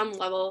 on some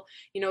level,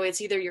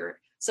 it's either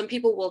some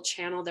people will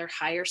channel their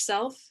higher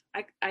self.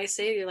 I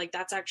say, like,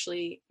 that's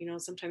actually,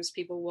 sometimes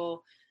people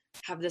will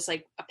have this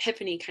like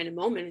epiphany kind of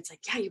moment. It's like,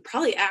 yeah, you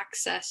probably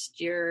accessed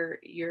your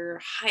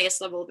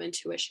highest level of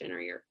intuition, or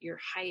your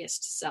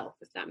highest self,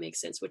 if that makes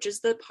sense, which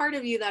is the part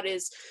of you that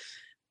is,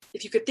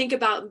 if you could think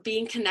about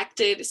being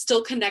connected,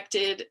 still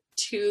connected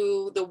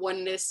to the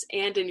oneness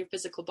and in your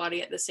physical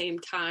body at the same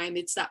time,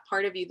 it's that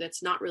part of you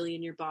that's not really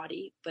in your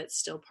body, but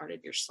still part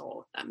of your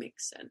soul, if that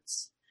makes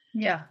sense.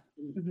 Yeah.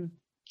 Mm-hmm.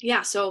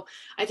 Yeah. So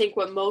I think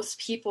what most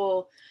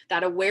people,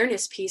 that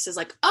awareness piece is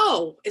like,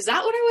 oh, is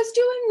that what I was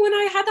doing when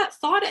I had that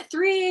thought at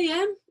 3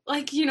 a.m.?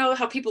 Like,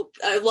 how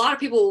a lot of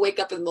people will wake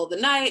up in the middle of the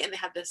night and they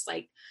have this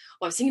like,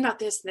 I was thinking about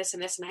this and this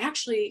and this, and I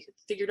actually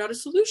figured out a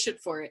solution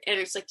for it. And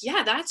it's like,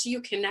 yeah, that's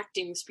you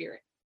connecting with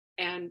spirit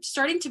and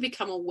starting to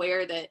become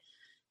aware that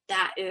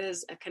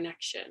is a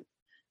connection.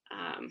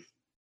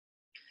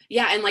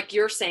 Yeah. And like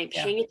you're saying,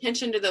 Yeah. paying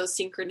attention to those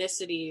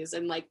synchronicities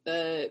and like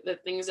the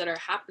things that are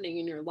happening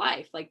in your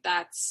life. Like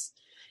that's,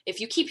 if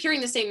you keep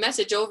hearing the same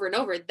message over and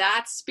over,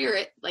 that's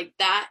spirit. Like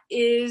that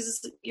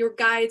is your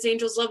guides,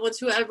 angels, loved ones,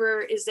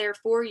 whoever is there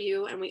for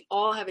you. And we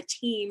all have a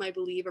team, I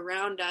believe,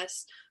 around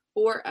us,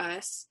 for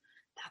us.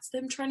 That's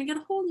them trying to get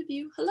a hold of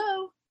you.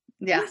 Hello.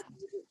 Yeah.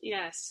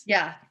 Yes.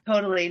 Yeah,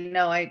 totally.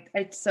 No, I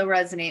so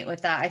resonate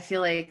with that. I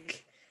feel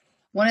like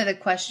one of the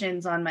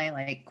questions on my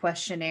like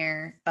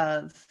questionnaire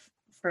of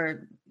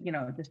for,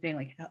 just doing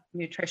like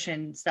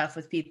nutrition stuff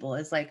with people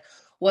is like,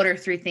 what are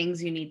 3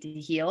 things you need to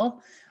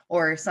heal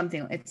or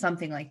something? It's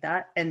something like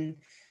that. And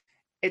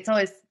it's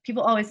always,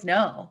 people always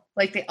know,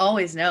 like they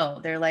always know.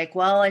 They're like,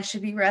 well, I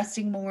should be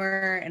resting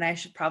more and I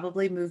should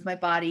probably move my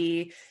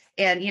body.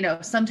 And,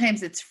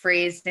 sometimes it's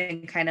phrased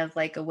in kind of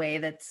like a way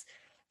that's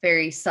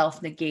very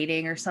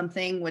self-negating or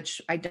something,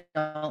 which I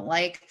don't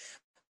like.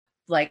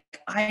 Like,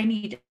 I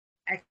need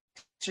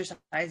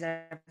exercise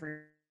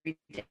every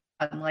day.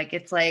 Like,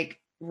 it's like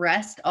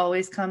rest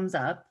always comes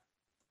up,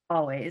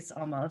 always,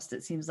 almost.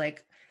 It seems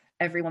like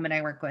every woman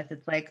I work with,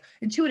 it's like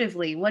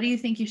intuitively, what do you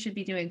think you should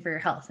be doing for your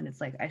health? And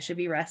it's like, I should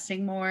be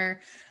resting more.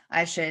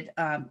 I should,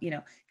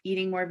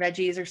 eating more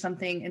veggies or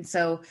something. And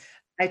so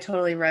I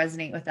totally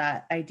resonate with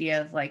that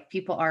idea of like,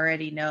 people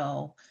already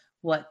know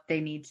what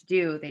they need to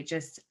do.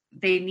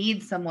 They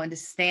need someone to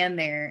stand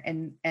there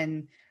and,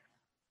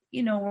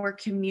 we're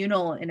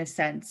communal in a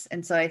sense.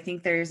 And so I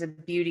think there's a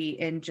beauty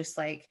in just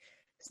like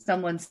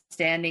someone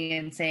standing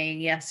and saying,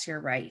 yes,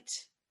 you're right.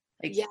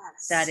 Like,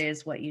 yes, that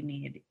is what you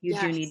need. You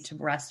do need yes, to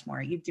rest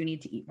more. You do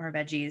need to eat more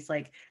veggies.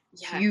 Like,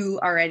 yes, you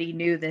already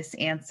knew this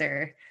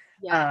answer.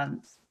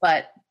 yes,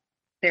 But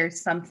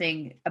there's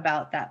something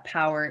about that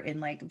power in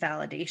like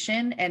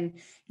validation. And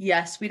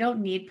yes, we don't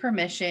need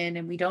permission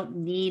and we don't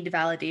need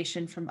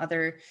validation from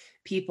other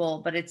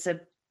people, but it's a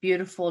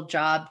beautiful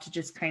job to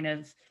just kind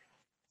of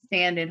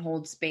stand and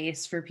hold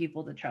space for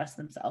people to trust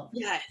themselves.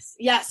 yes,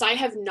 yes. I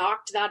have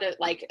knocked that out,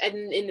 like,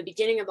 and in the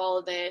beginning of all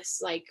of this,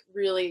 like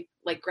really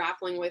like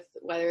grappling with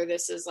whether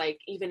this is like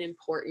even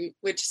important,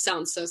 which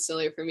sounds so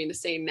silly for me to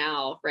say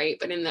now, right?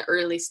 But in the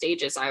early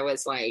stages, I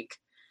was like,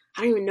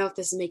 I don't even know if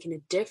this is making a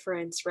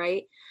difference,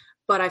 right?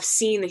 But I've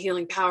seen the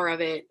healing power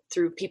of it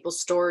through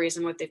people's stories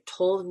and what they've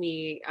told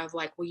me of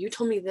like, well, you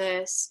told me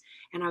this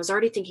and I was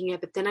already thinking it,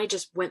 but then I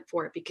just went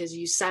for it because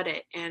you said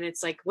it. And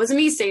it's like, wasn't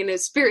me saying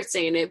it, spirit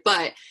saying it,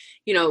 but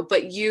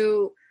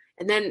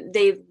and then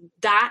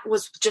that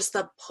was just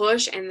the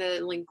push and the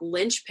like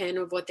linchpin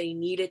of what they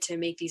needed to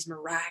make these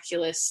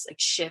miraculous like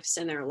shifts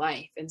in their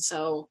life. And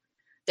so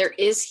there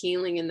is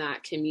healing in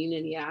that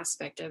community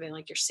aspect of it.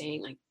 Like you're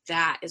saying, like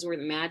that is where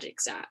the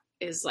magic's at,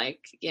 is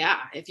like, yeah,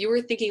 if you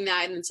were thinking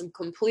that and then some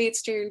complete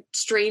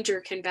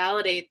stranger can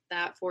validate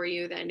that for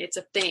you, then it's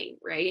a thing,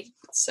 right?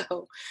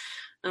 So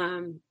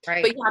Right.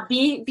 but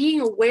yeah, being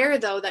aware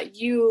though that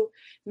you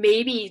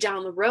maybe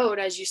down the road,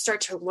 as you start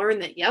to learn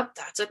that, yep,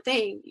 that's a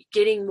thing,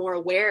 getting more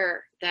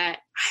aware that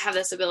I have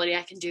this ability,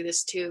 I can do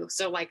this too.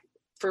 So like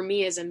for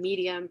me as a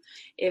medium,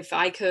 if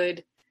I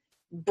could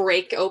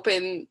break down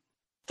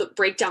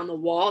the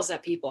walls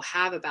that people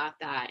have about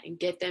that and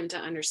get them to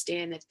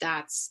understand that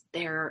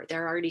they're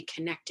already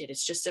connected.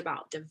 It's just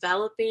about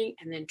developing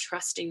and then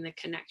trusting the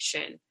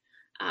connection.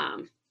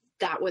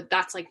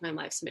 That's like my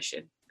life's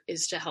mission,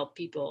 is to help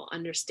people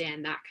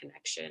understand that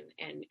connection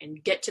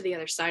and get to the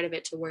other side of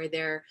it, to where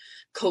they're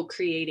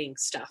co-creating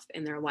stuff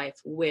in their life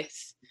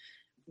with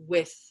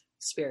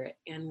spirit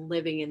and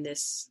living in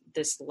this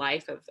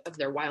life of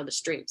their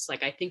wildest dreams.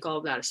 Like I think all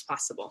of that is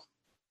possible.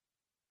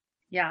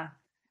 Yeah,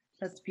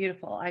 that's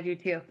beautiful. I do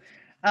too.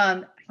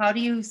 How do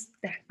you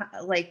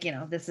like,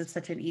 this is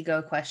such an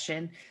ego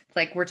question. It's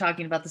like we're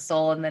talking about the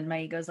soul and then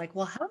my ego's like,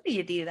 well, how do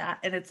you do that?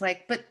 And it's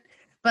like,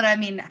 but I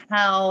mean,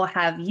 how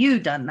have you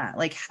done that?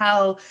 Like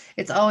how,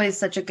 it's always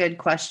such a good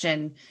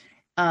question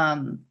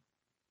that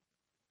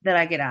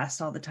I get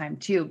asked all the time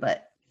too,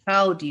 but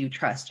how do you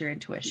trust your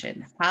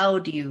intuition? How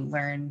do you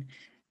learn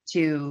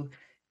to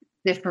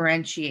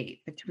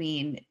differentiate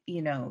between,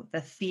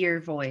 the fear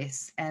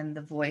voice and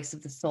the voice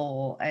of the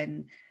soul?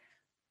 And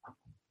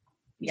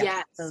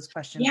Yes. those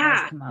questions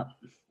always come up.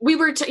 We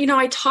were,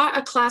 I taught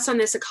a class on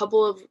this it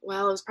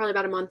was probably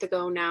about a month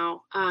ago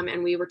now.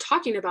 And we were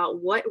talking about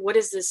what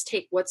does this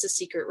take? What's the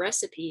secret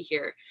recipe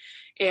here?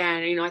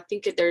 And, I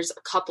think that there's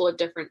a couple of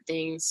different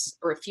things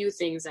or a few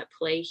things at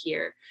play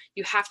here.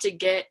 You have to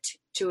get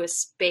to a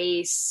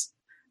space.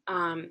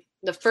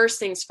 The first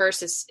things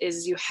first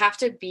is you have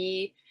to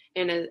be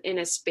in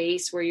a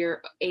space where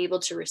you're able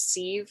to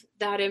receive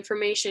that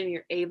information.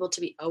 You're able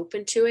to be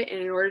open to it.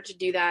 And in order to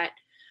do that,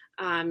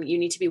 you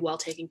need to be well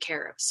taken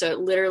care of. So it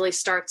literally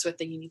starts with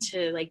you need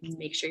to like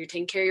make sure you're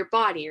taking care of your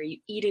body. Are you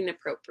eating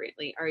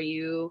appropriately? Are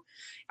you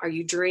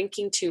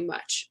drinking too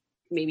much?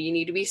 Maybe you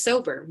need to be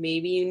sober.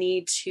 Maybe you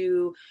need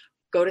to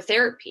go to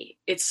therapy.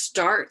 It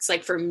starts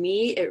like, for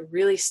me, it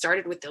really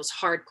started with those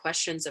hard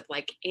questions of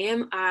like,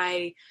 am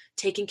I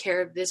taking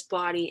care of this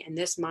body and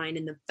this mind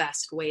in the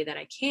best way that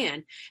I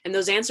can? And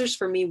those answers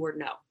for me were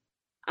no.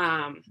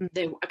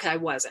 Because I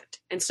wasn't.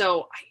 And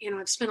so,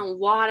 I've spent a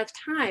lot of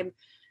time.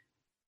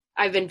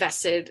 I've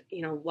invested,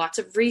 lots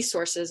of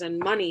resources and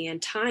money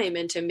and time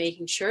into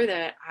making sure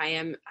that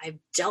I've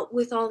dealt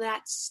with all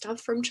that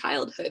stuff from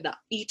childhood that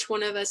each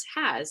one of us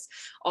has.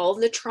 All of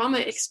the trauma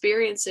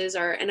experiences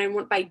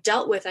and by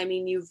dealt with, I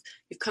mean, you've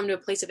come to a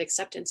place of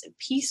acceptance and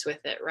peace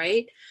with it,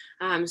 right?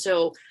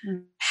 So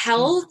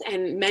health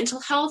and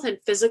mental health and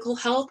physical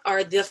health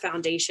are the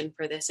foundation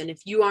for this. And if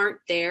you aren't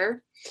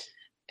there,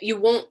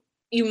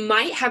 you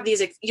might have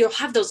you'll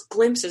have those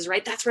glimpses,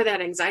 right? That's where that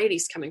anxiety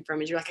is coming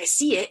from. Is you're like, I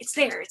see it. It's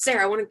there.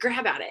 I want to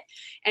grab at it.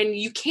 And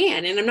you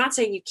can, and I'm not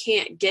saying you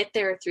can't get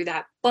there through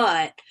that,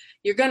 but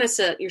you're going to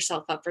set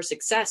yourself up for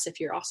success if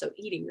you're also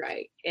eating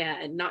right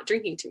and not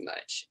drinking too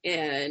much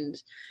and,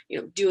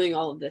 doing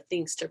all of the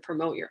things to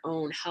promote your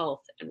own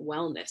health and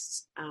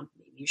wellness.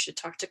 Maybe you should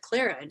talk to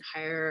Clara and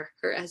hire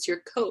her as your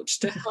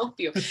coach to help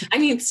you. I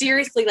mean,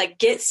 seriously, like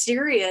get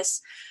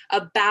serious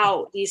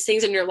about these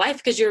things in your life,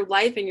 because your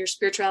life and your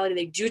spirituality,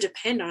 they do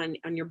depend on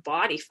your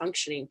body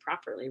functioning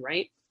properly,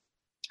 right?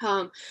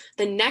 The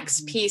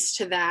next piece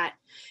to that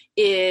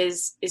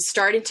is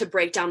starting to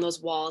break down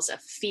those walls of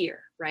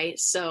fear, right?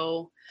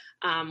 So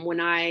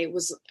when I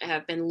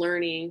have been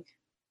learning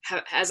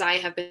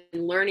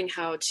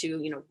how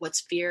to,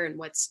 what's fear and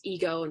what's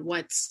ego and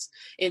what's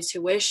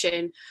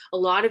intuition, a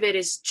lot of it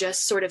is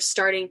just sort of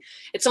starting.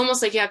 It's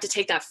almost like you have to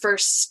take that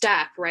first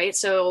step, right?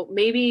 So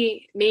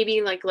maybe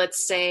like,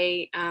 let's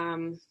say,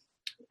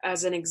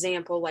 as an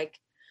example, like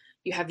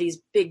you have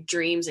these big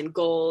dreams and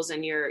goals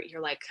and you're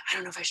like, I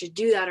don't know if I should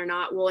do that or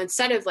not. Well,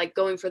 instead of like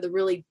going for the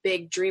really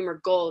big dream or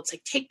goal, it's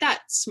like, take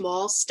that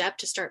small step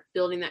to start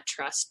building that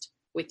trust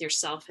with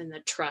yourself and the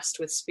trust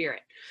with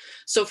spirit.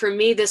 So for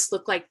me, this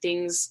looked like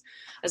things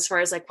as far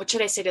as like, what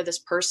should I say to this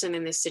person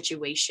in this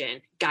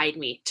situation? Guide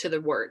me to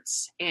the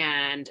words.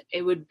 And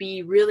it would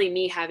be really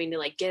me having to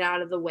like get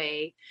out of the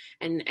way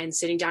and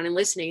sitting down and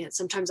listening. And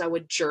sometimes I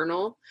would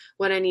journal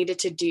what I needed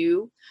to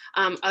do.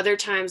 Other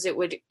times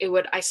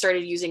I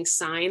started using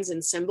signs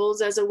and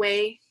symbols as a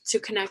way to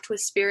connect with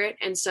spirit.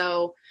 And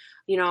so,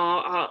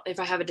 if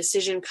I have a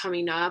decision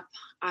coming up,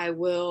 I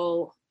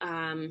will,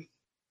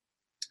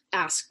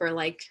 ask for,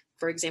 like,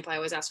 for example, I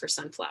always ask for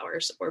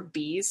sunflowers or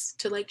bees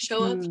to like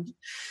show up.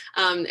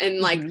 And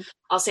like,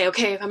 I'll say,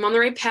 okay, if I'm on the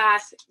right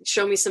path,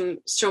 show me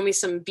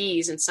some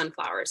bees and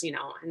sunflowers,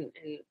 and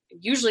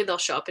usually they'll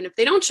show up. And if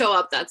they don't show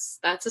up, that's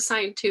a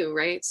sign too.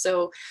 Right.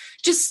 So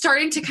just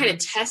starting to kind of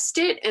test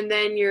it. And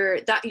then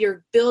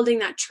you're building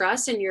that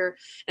trust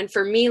and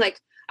for me,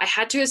 like, I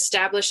had to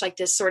establish like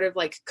this sort of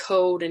like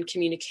code and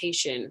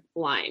communication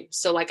line.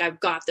 So like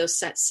I've got those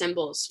set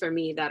symbols for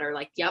me that are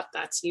like, yep,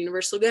 that's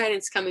universal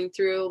guidance coming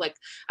through. Like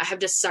I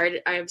have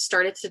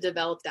started to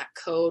develop that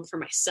code for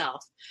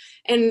myself.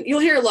 And you'll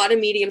hear a lot of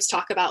mediums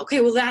talk about,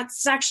 okay, well,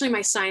 that's actually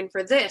my sign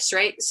for this,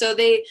 right? So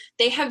they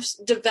have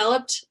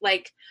developed,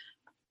 like,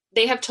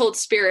 they have told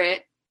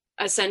spirit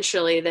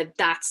essentially that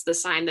that's the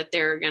sign that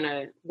they're going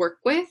to work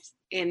with.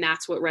 And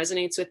that's what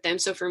resonates with them.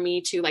 So for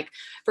me to, like,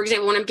 for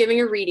example, when I'm giving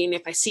a reading,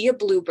 if I see a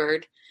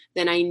bluebird,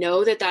 then I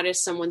know that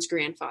is someone's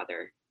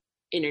grandfather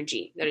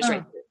energy that is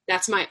right there.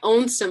 That's my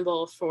own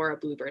symbol for a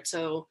bluebird.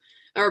 So,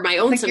 or my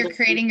own symbol. You're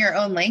creating your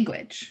own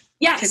language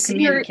to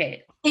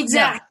communicate.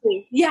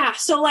 Exactly. Yeah.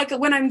 So like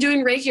when I'm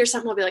doing Reiki or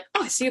something, I'll be like,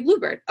 oh, I see a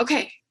bluebird.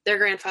 Okay. Their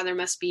grandfather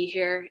must be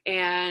here.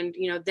 And,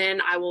 then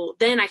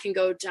I can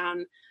go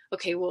down,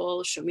 okay,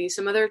 well, show me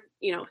some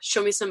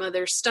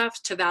other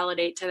stuff to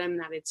validate to them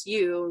that it's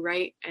you,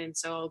 right? And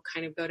so I'll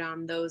kind of go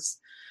down those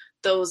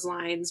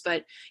lines,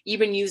 but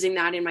even using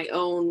that in my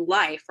own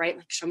life, right?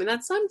 Like, show me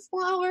that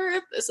sunflower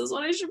if this is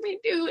what I should be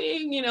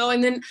doing,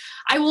 and then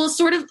I will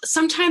sort of,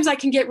 sometimes I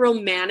can get real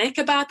manic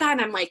about that. And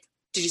I'm like,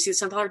 did you see the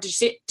sunflower?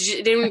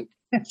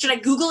 Should I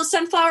Google a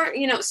sunflower?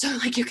 So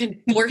like you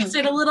can force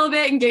it a little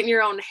bit and get in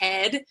your own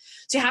head.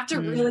 So you have to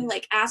really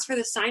like ask for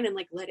the sign and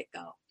like let it go.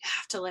 You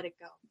have to let it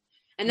go.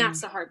 And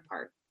that's the hard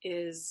part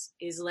is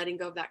letting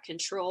go of that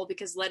control,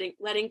 because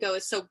letting go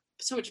is so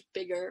much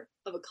bigger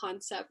of a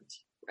concept,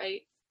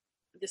 right?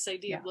 This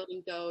idea of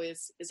letting go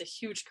is a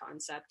huge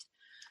concept.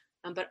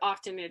 But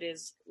often it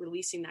is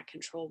releasing that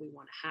control we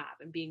want to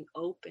have and being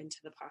open to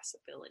the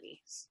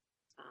possibilities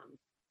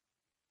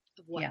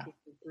of what can come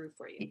through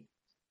for you.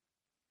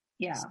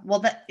 Yeah. Well,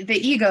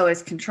 the ego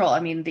is control. I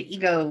mean, the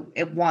ego,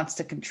 it wants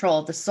to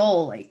control. The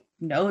soul, like,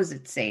 knows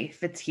it's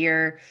safe. It's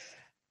here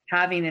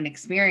having an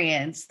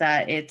experience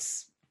that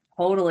it's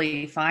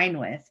totally fine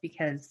with,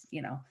 because,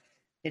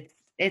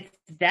 it's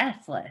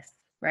deathless,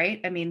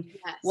 right? I mean,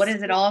 Yes. what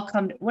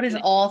does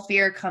all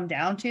fear come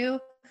down to?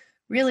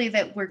 Really,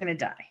 that we're going to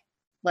die.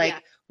 Like,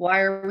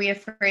 why are we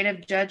afraid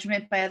of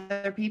judgment by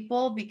other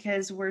people?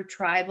 Because we're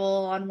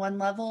tribal on one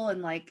level,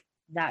 and like,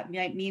 that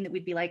might mean that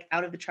we'd be like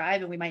out of the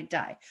tribe and we might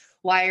die.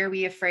 Why are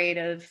we afraid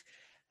of,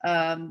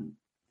 the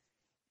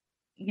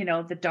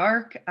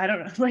dark? I don't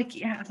know. Like,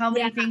 how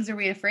many things are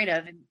we afraid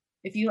of? And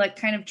if you like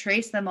kind of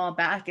trace them all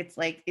back, it's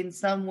like, in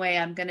some way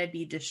I'm going to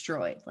be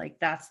destroyed. Like,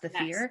 that's the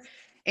fear.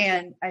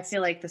 And I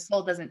feel like the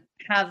soul doesn't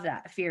have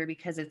that fear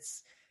because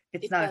it's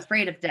not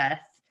afraid of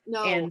death.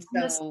 No. And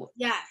so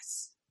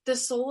Yes. The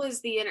soul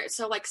is the inner.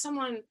 So like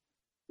someone,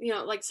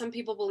 like some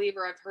people believe,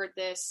 or I've heard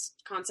this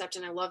concept,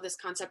 and I love this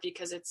concept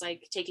because it's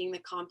like taking the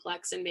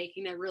complex and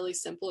making it really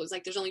simple. It's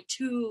like there's only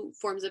two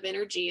forms of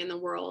energy in the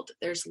world.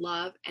 There's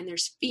love and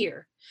there's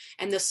fear.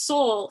 And the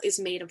soul is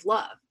made of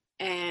love.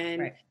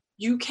 And right.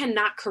 you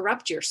cannot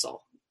corrupt your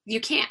soul. You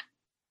can't.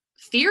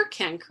 Fear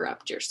can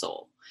corrupt your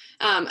soul.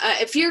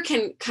 Fear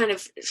can kind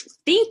of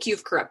think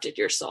you've corrupted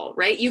your soul,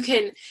 right? You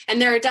can,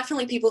 and there are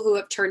definitely people who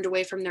have turned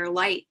away from their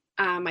light.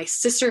 My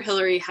sister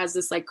Hillary has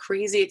this like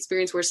crazy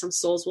experience where some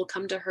souls will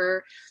come to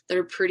her.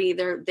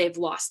 They've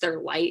lost their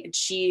light, and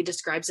she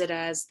describes it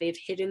as they've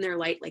hidden their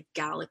light like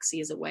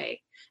galaxies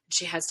away.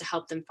 She has to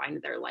help them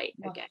find their light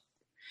again.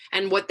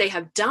 And what they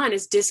have done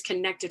is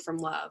disconnected from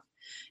love.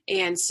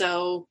 And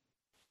so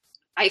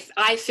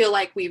I feel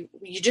like you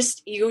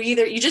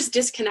just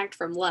disconnect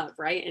from love,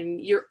 right?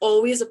 And you're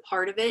always a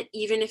part of it,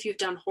 even if you've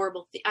done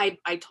horrible things.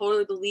 I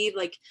totally believe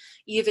like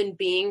even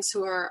beings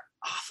who are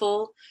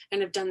awful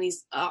and have done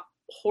these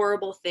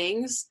horrible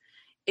things,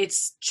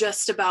 it's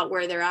just about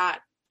where they're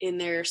at in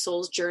their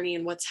soul's journey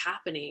and what's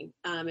happening.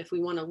 If we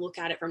want to look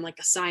at it from like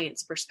a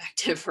science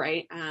perspective,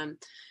 right?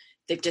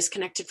 They've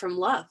disconnected from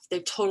love.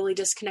 They've totally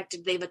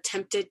disconnected. They've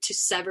attempted to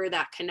sever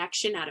that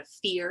connection out of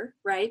fear,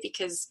 right?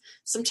 Because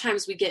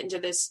sometimes we get into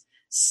this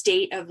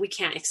state of we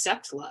can't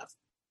accept love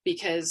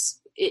because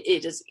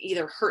it is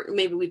either hurt.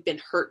 Maybe we've been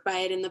hurt by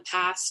it in the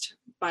past,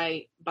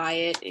 by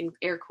it in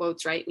air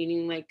quotes, right?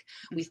 Meaning like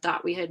we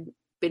thought we had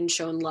been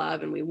shown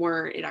love and we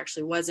weren't. It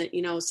actually wasn't,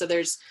 So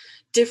there's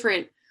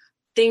different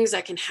things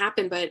that can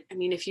happen. But I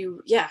mean,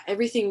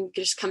 everything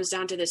just comes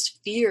down to this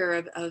fear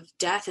of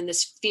death, and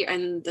this fear,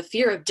 and the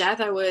fear of death,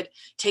 I would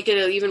take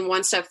it even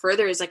one step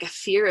further, is like a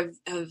fear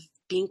of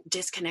being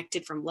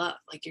disconnected from love.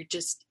 Like you're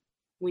just,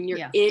 when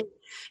you're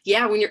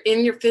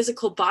in your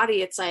physical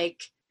body, it's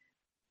like,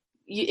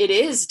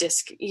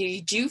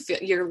 you do feel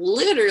you're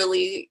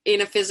literally in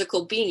a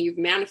physical being. You've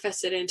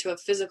manifested into a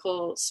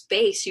physical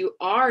space. You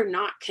are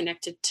not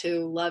connected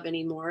to love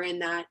anymore.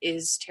 And that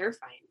is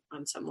terrifying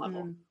on some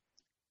level. Mm.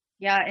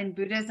 Yeah, in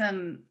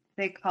Buddhism,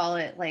 they call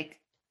it like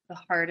the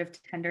heart of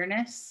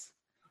tenderness.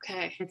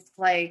 Okay. It's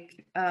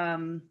like,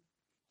 because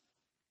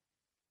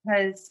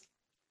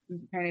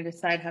I'm trying to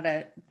decide how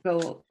to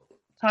go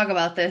talk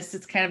about this.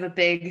 It's kind of a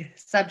big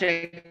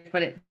subject,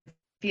 but it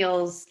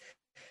feels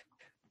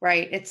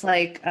right. It's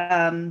like,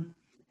 my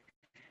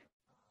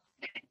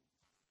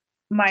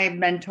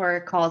mentor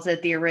calls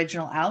it the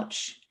original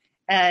ouch.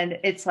 And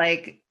it's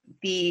like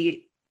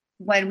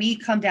when we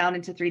come down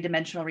into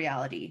 3-dimensional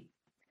reality,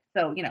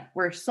 so,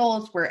 we're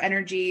souls, we're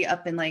energy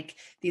up in like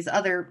these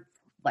other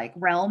like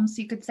realms,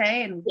 you could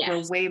say. And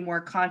we're way more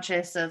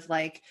conscious of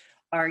like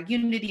our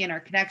unity and our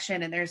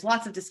connection. And there's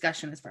lots of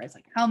discussion as far as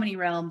like how many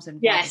realms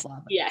and blah, blah,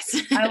 blah.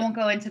 Yes. I won't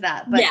go into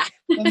that. But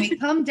when we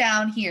come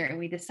down here and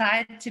we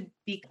decide to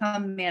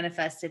become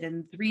manifested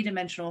in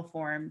 3-dimensional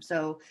form,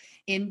 so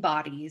in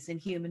bodies, in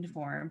human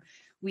form,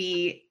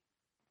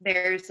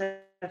 there's a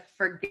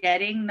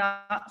forgetting,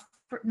 not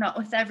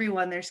with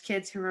everyone. There's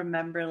kids who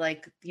remember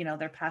like,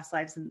 their past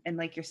lives and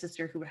like your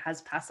sister who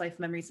has past life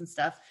memories and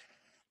stuff.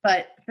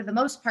 But for the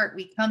most part,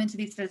 we come into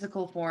these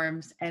physical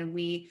forms and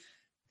we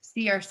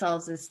see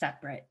ourselves as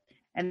separate.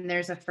 And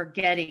there's a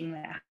forgetting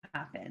that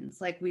happens.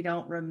 Like we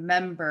don't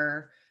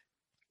remember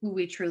who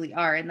we truly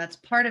are. And that's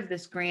part of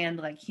this grand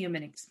like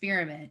human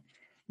experiment,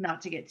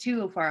 not to get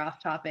too far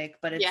off topic,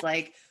 but it's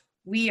like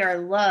we are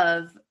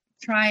love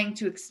trying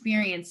to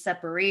experience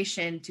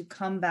separation to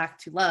come back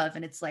to love.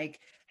 And it's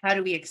like, how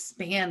do we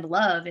expand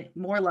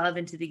more love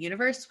into the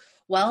universe?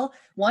 Well,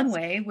 one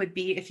way would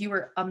be if you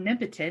were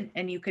omnipotent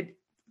and you could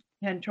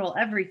control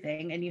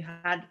everything and you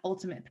had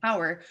ultimate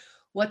power.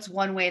 What's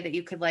one way that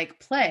you could like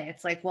play?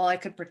 It's like, well, I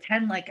could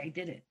pretend like I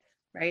did it,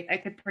 right? I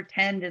could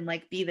pretend and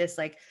like be this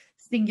like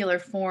singular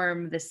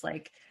form, this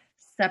like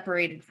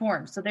separated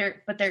form. So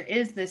there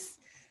is this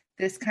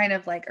kind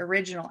of like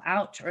original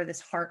ouch, or this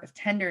heart of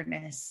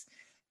tenderness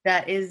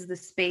that is the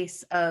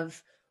space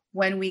of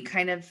when we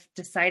kind of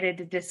decided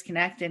to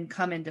disconnect and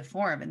come into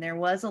form. And there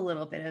was a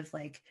little bit of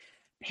like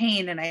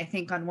pain. And I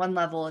think on one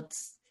level,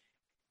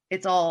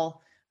 it's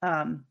all,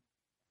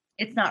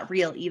 it's not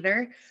real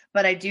either,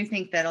 but I do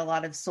think that a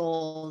lot of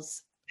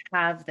souls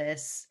have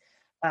this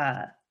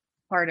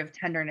part of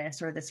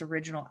tenderness or this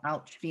original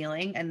ouch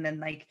feeling. And then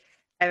like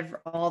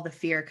all the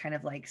fear kind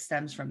of like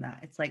stems from that.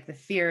 It's like the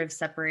fear of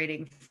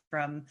separating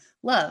from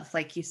love.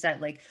 Like you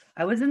said, like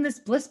I was in this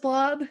bliss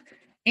blob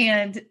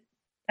and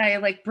I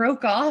like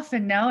broke off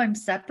and now I'm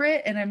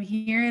separate and I'm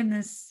here in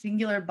this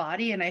singular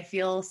body and I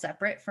feel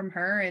separate from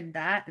her and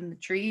that and the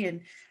tree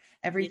and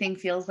everything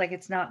feels like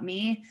it's not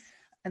me.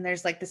 And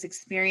there's like this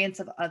experience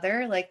of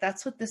other, like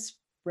that's what this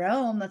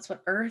realm, that's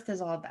what Earth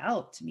is all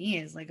about to me,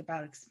 is like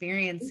about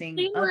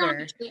experiencing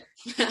other.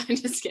 I'm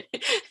just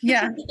kidding.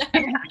 Yeah.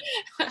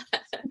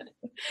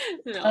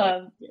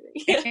 No,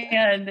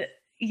 and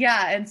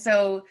yeah. And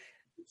so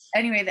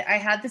anyway, I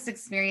had this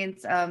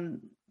experience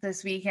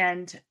this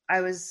weekend.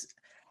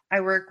 I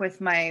work with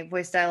my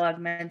voice dialogue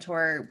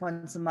mentor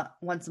once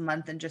a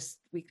month, and just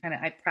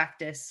I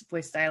practice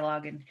voice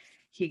dialogue, and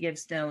he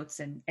gives notes.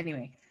 And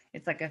anyway,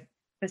 it's like a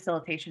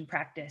facilitation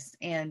practice.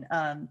 And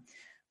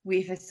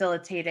we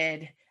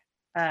facilitated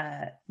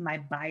my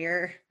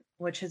buyer,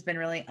 which has been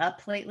really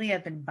up lately.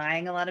 I've been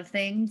buying a lot of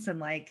things,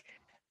 and I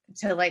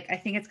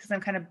think it's because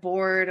I'm kind of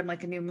bored. I'm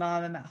like a new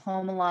mom. I'm at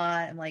home a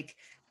lot. I'm like,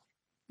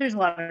 there's a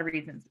lot of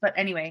reasons. But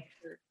anyway,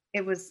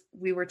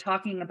 we were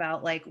talking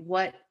about like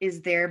what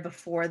is there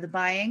before the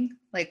buying,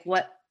 like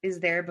what is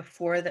there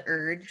before the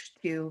urge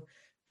to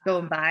go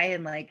and buy,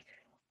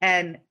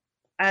 and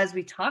as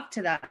we talked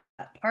to that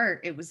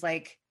part, it was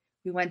like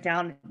we went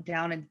down and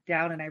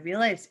down, and I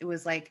realized it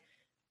was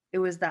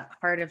that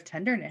heart of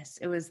tenderness.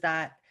 It was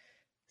that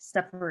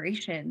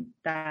separation,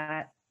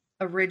 that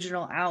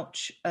original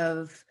ouch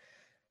of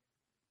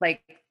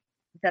like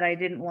that I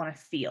didn't want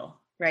to feel,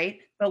 right?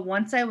 But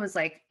once I was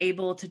like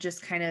able to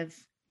just kind of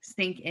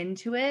sink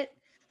into it,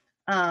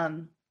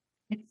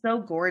 it's so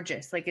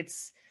gorgeous. Like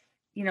it's,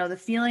 the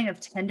feeling of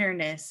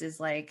tenderness is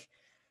like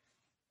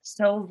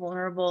so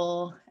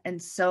vulnerable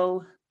and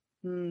so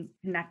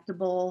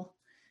connectable.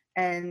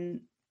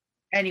 And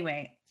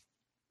anyway,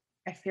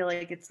 I feel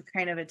like it's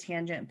kind of a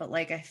tangent, but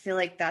like I feel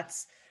like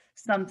that's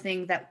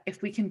something that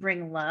if we can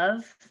bring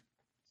love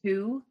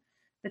to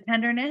the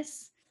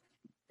tenderness,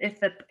 if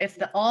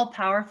the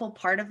all-powerful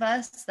part of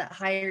us, that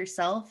higher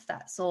self,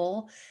 that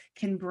soul,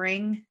 can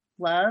bring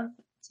love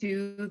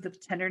to the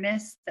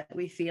tenderness that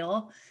we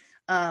feel,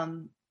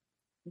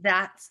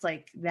 that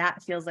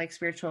feels like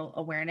spiritual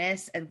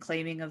awareness and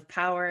claiming of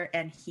power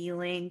and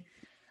healing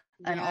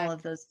and all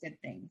of those good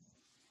things.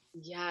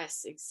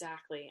 Yes,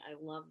 exactly. I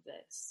love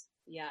this.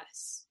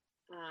 Yes.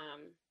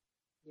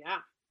 Yeah.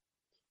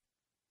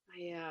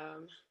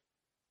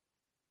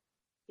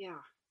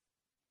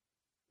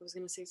 I was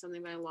going to say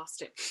something, but I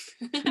lost it.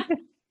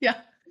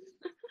 Yeah.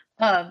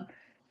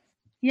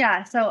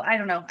 Yeah. So I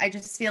don't know. I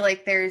just feel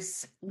like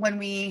there's, when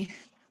we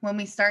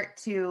start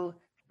to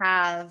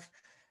have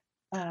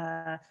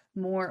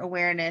more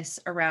awareness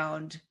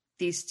around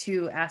these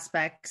two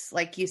aspects,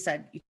 like you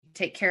said, you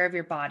take care of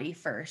your body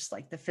first,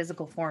 like the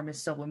physical form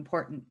is so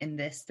important in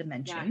this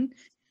dimension.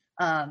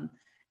 Yeah.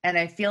 And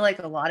I feel like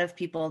a lot of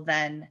people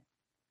then,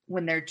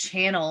 when their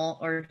channel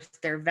or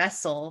their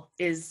vessel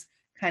is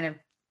kind of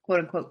quote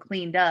unquote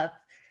cleaned up,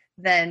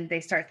 then they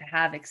start to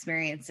have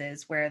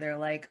experiences where they're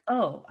like,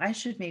 oh, I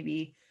should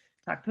maybe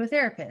talk to a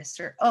therapist,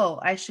 or, oh,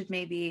 I should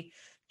maybe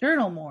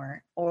journal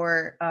more,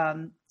 or,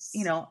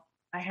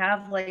 I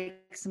have like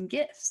some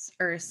gifts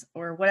or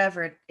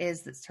whatever it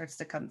is that starts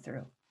to come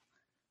through.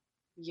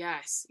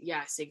 Yes,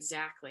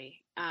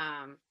 exactly.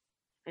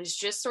 And it's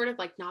just sort of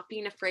like not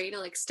being afraid to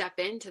like step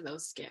into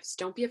those gifts.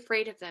 Don't be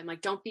afraid of them.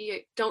 Like,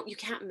 you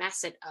can't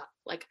mess it up.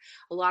 Like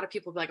a lot of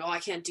people be like, oh, I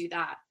can't do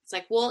that. It's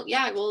like, well,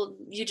 yeah, well,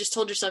 you just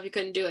told yourself you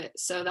couldn't do it.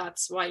 So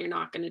that's why you're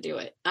not going to do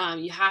it.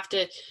 You have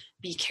to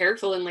be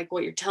careful in like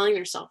what you're telling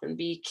yourself, and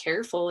be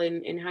careful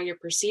in how you're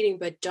proceeding,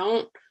 but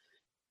don't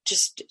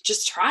just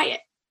try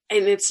it.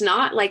 And it's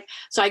not like,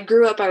 so I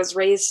was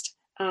raised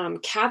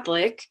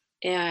Catholic,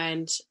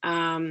 and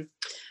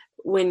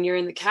when you're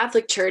in the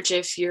Catholic Church,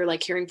 if you're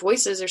like hearing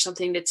voices or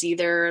something, that's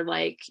either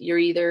like you're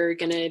either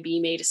gonna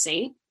be made a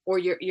saint or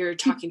you're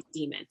talking to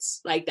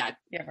demons like that.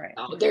 Yeah, right.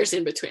 Oh, there's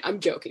in between. I'm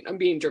joking. I'm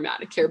being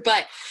dramatic here,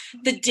 but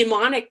the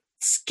demonic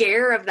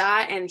scare of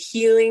that and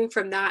healing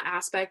from that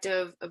aspect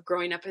of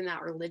growing up in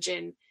that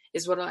religion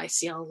is what I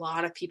see a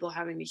lot of people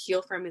having to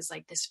heal from, is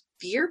like this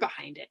fear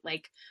behind it.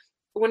 Like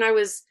when I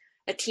was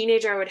a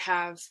teenager,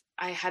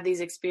 I had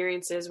these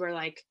experiences where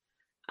like,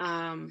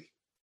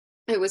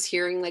 I was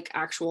hearing like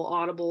actual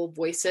audible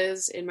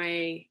voices in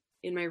my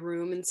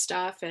room and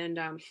stuff. And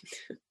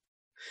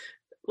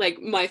like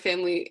my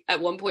family,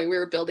 at one point we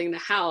were building the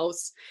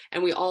house,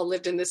 and we all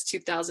lived in this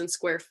 2,000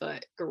 square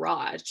foot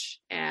garage,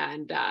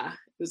 and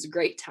it was a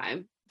great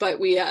time. But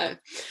we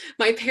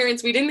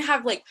didn't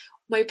have like,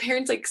 my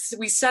parents, like,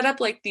 we set up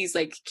like these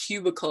like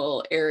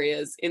cubicle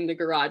areas in the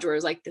garage where it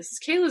was like, this is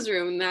Kayla's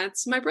room, and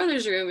that's my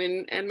brother's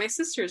room, and my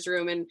sister's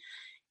room.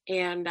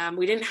 And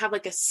we didn't have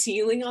like a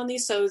ceiling on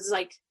these. So it was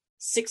like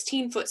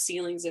 16-foot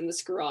ceilings in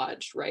this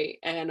garage, right?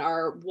 And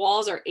our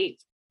walls are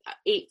 8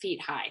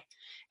 feet high,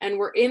 and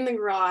we're in the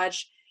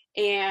garage.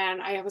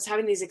 And I was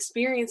having these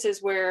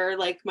experiences where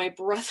like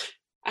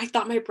I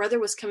thought my brother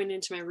was coming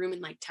into my room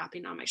and like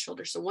tapping on my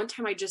shoulder. So one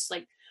time I just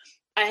like,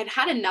 I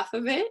had enough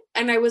of it,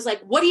 and I was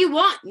like, what do you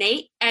want,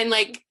 Nate? And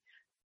like,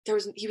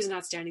 he was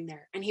not standing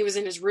there, and he was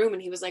in his room,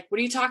 and he was like, what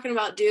are you talking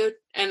about, dude?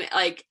 And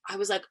like, I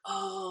was like,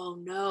 oh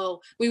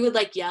no. We would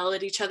like yell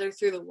at each other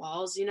through the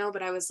walls,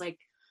 but I was like,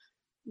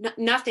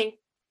 nothing.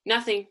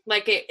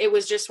 Like it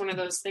was just one of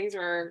those things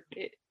where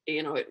it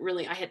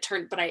really, I had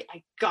turned, but I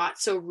got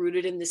so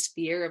rooted in this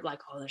fear of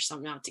like, oh, there's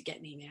something out to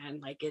get me, man.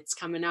 Like it's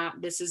coming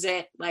out. This is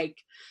it. Like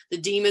the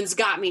demons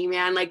got me,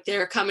 man. Like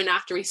they're coming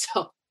after me.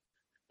 So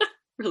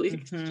really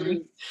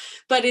extreme.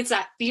 But it's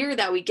that fear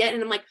that we get.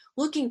 And I'm like,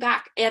 looking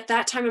back at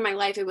that time in my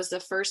life, it was the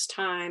first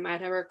time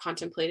I'd ever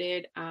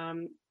contemplated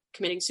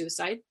committing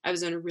suicide. I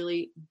was in a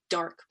really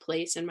dark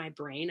place in my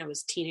brain. I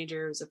was a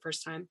teenager. It was the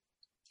first time.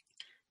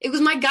 It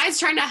was my guides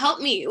trying to help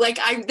me. Like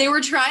they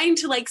were trying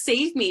to like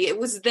save me. It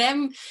was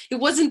them. It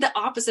wasn't the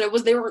opposite. It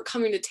was, they weren't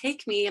coming to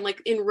take me. And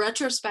like, in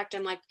retrospect,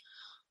 I'm like,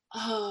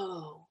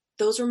 oh,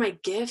 those were my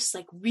gifts.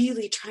 Like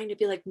really trying to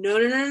be like, no,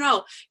 no, no, no,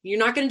 no. You're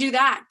not going to do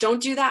that.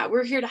 Don't do that.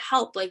 We're here to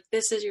help. Like,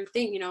 this is your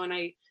thing, you know? And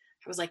I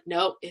was like,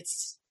 no,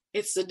 it's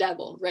the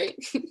devil, right?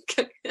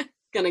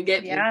 Gonna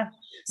get me.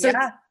 So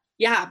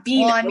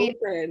being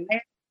open.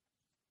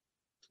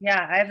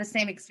 I have the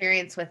same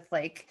experience with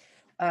like,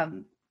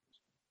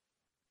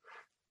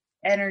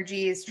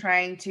 energies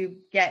trying to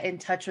get in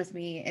touch with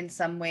me in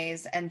some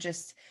ways, and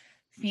just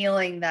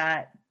feeling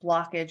that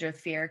blockage of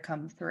fear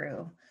come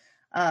through.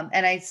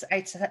 And I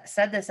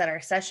said this at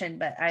our session,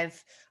 but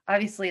I've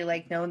obviously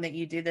like known that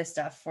you do this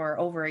stuff for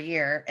over a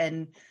year.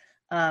 And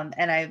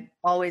I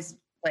always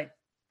like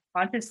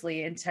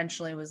consciously,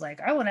 intentionally was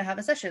like, I want to have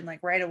a session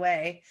like right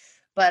away.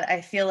 But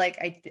I feel like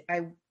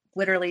I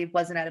literally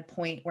wasn't at a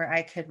point where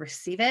I could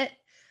receive it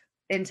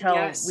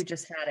until we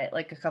just had it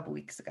like a couple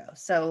weeks ago.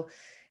 So,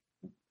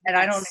 and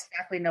I don't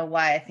exactly know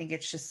why. I think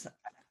it's just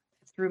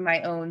through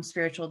my own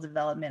spiritual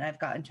development, I've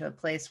gotten to a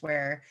place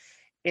where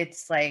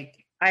it's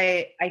like,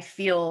 I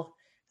feel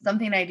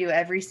something I do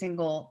every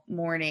single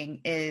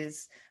morning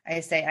is I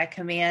say, I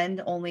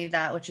command only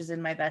that which is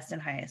in my best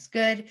and highest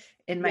good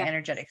in my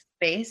energetic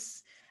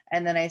space.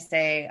 And then I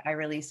say, I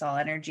release all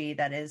energy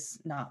that is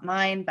not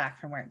mine back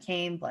from where it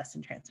came, blessed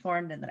and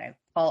transformed. And then I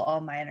call all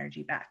my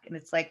energy back. And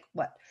it's like,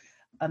 what,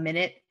 a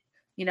minute,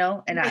 you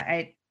know?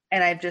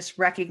 And I've just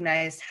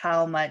recognized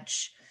how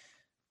much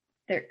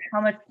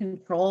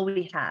control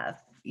we have.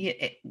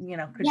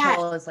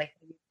 Control is like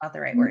not the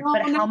right word,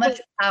 but how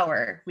much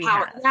power we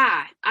have.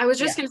 Yeah. I was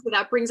just going to say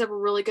that brings up a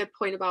really good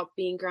point about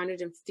being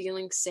grounded and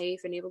feeling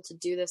safe and able to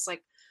do this,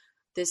 like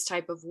this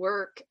type of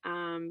work.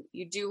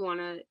 You do want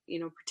to,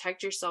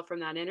 protect yourself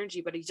from that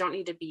energy, but you don't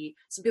need to be,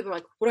 some people are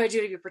like, what do I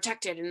do to be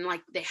protected? And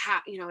like, they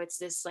have, it's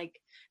this like,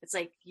 it's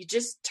like, you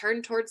just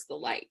turn towards the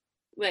light,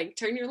 like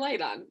turn your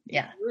light on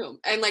in the room.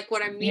 And like,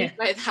 what I mean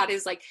by that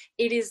is like,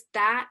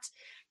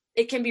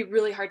 it can be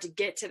really hard to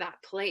get to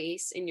that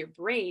place in your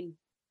brain,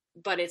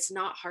 but it's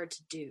not hard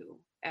to do.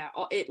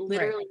 It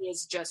literally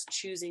is just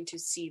choosing to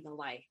see the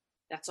light.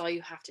 That's all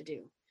you have to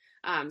do.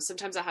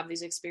 Sometimes I have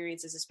these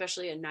experiences,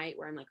 especially at night,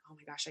 where I'm like, oh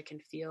my gosh, I can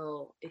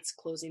feel it's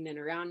closing in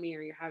around me,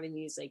 or you're having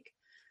these like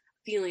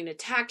feeling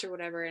attacked or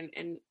whatever.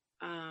 And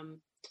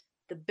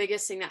the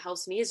biggest thing that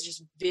helps me is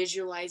just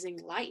visualizing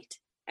light.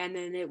 And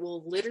then it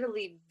will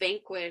literally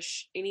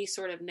vanquish any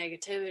sort of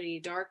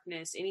negativity,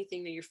 darkness,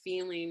 anything that you're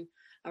feeling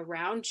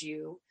around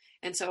you.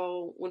 And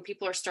so when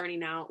people are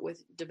starting out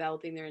with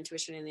developing their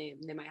intuition, and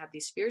they might have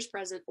these fears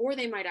present, or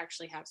they might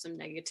actually have some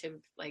negative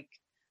like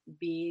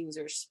beings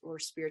or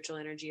spiritual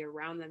energy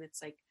around them,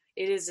 it's like,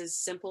 it is as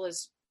simple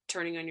as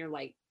turning on your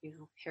light,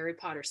 Harry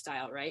Potter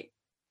style, right?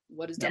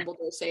 What does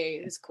Dumbledore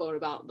say, his quote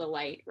about the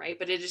light, right?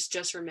 But it is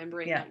just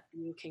remembering that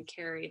you can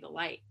carry the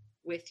light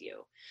with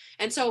you.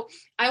 And so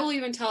I will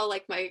even tell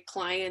like my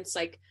clients,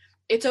 like,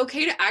 it's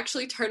okay to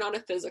actually turn on a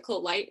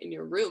physical light in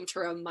your room to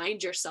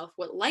remind yourself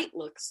what light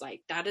looks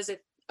like. That is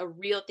a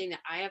real thing that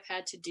I have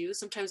had to do.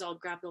 Sometimes I'll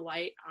grab the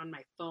light on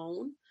my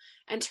phone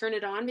and turn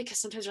it on, because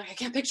sometimes you're like, I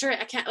can't picture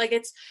it. I can't, like,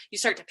 you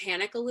start to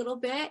panic a little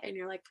bit, and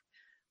you're like,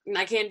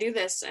 I can't do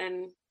this.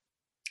 And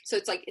so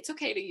it's like, it's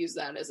okay to use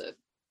that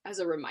as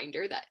a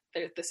reminder that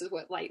this is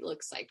what light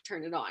looks like.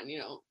 Turn it on,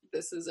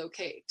 this is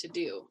okay to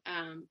do.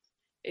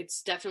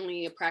 It's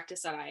definitely a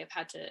practice that I have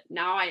had to,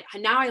 now I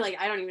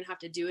don't even have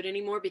to do it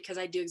anymore, because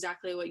I do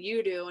exactly what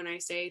you do. And I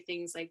say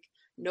things like,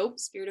 nope,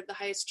 spirit of the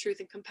highest truth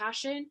and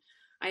compassion,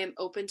 I am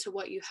open to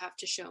what you have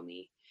to show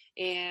me.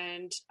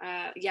 And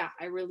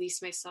I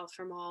release myself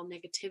from all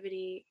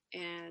negativity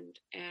and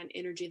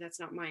energy that's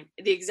not mine.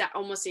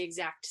 Almost the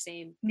exact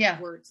same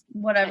words.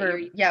 Whatever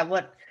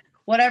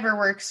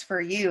works for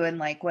you, and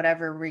like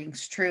whatever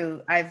rings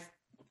true. I've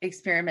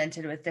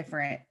experimented with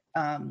different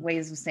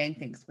ways of saying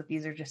things, but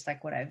these are just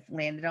like what I've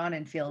landed on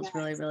and feels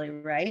really, really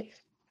right.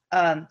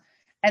 And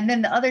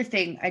then the other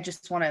thing I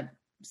just want to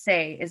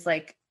say is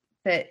like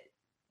that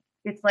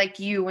it's like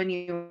you, when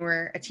you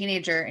were a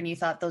teenager and you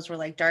thought those were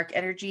like dark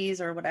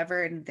energies or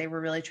whatever, and they were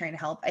really trying to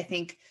help. I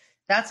think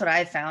that's what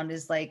I found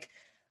is like,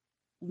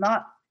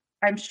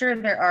 I'm sure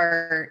there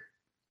are,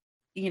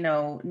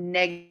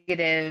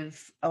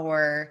 negative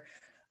or,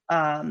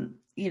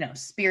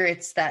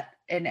 spirits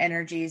and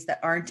energies that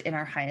aren't in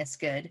our highest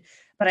good.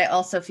 But I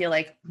also feel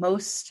like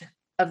most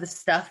of the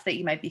stuff that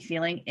you might be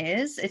feeling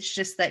it's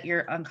just that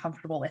you're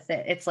uncomfortable with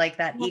it. It's like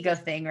that ego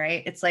thing,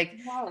 right? It's like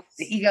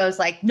the ego is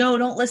like, no,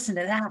 don't listen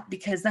to that,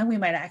 because then we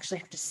might actually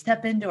have to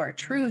step into our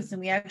truth,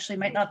 and we actually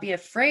might not be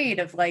afraid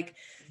of like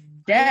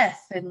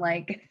death and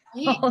like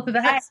all of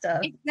that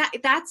stuff.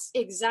 That's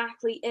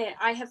exactly it.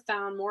 I have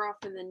found more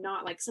often than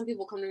not, like some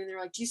people come to me and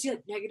they're like, do you see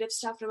like negative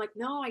stuff? And I'm like,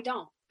 no, I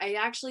don't. I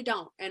actually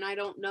don't. And I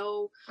don't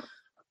know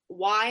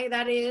why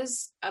that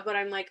is, but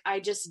I'm like, I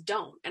just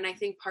don't. And I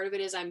think part of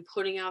it is I'm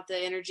putting out the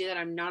energy that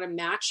I'm not a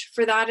match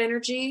for that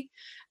energy,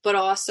 but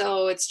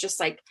also it's just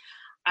like,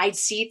 I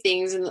see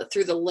things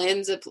through the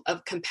lens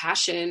of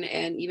compassion.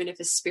 And even if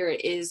a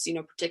spirit is, you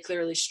know,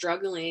 particularly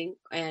struggling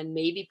and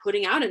maybe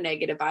putting out a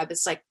negative vibe,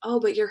 it's like, oh,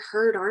 but you're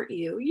hurt, aren't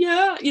you?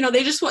 Yeah. You know,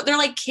 they're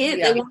like kids.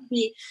 Yeah. They want to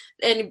be,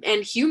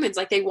 and humans,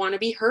 like they want to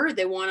be heard.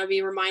 They want to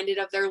be reminded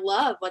of their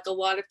love. Like a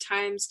lot of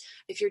times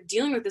if you're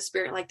dealing with a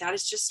spirit like that,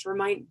 it's just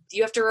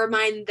you have to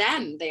remind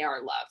them they are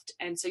loved.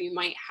 And so you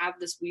might have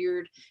this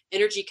weird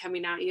energy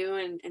coming at you.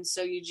 And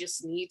so you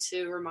just need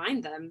to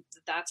remind them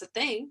that that's a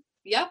thing.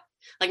 Yep.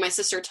 Like my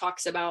sister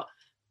talks about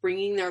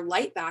bringing their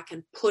light back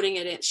and putting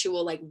it in. She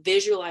will like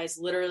visualize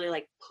literally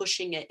like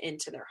pushing it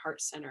into their heart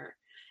center.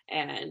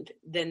 And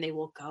then they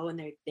will go and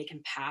they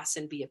can pass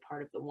and be a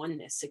part of the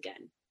oneness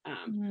again.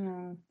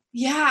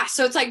 Yeah.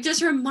 So it's like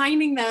just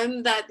reminding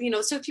them that, you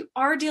know, so if you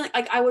are dealing,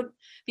 like I would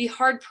be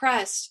hard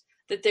pressed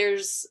that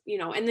there's, you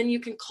know, and then you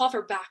can call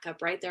for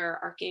backup, right? There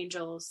are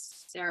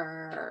archangels, there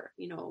are,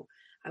 you know,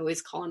 I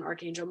always call on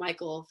Archangel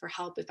Michael for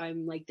help if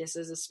I'm like, this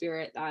is a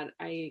spirit that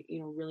I, you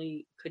know,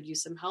 really could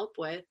use some help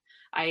with.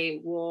 I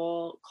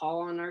will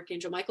call on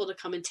Archangel Michael to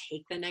come and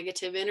take the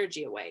negative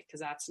energy away. Cause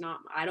that's not,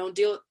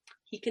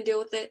 he can deal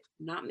with it,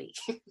 not me.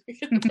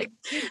 Like,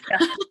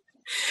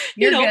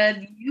 You're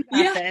good. You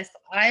got this.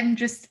 I'm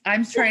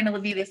trying to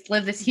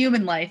live this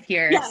human life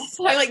here. Yes.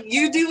 So I'm like,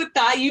 you do with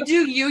that. You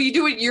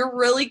do what you're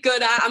really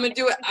good at. I'm going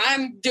to do what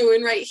I'm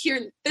doing right here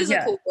in the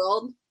physical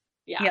world.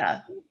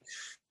 Yeah.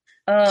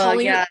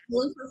 Calling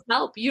for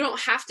help. You don't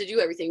have to do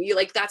everything. You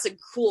like, that's a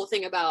cool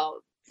thing about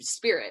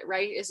spirit,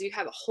 right? Is you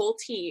have a whole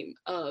team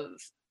of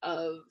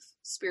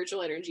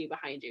spiritual energy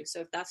behind you.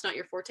 So if that's not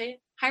your forte,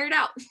 hire it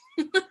out.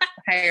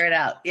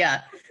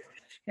 Yeah.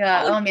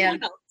 Oh man,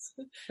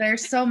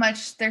 there's so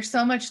much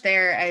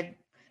there.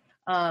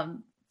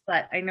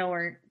 But I know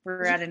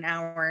we're at an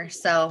hour,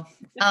 so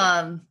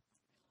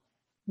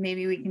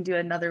maybe we can do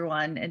another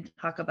one and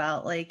talk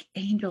about like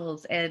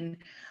angels. And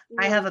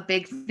I have a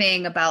big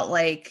thing about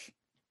like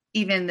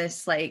even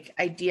this like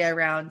idea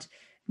around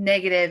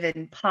negative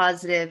and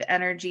positive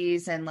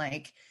energies, and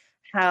like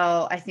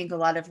how I think a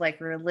lot of like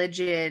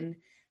religion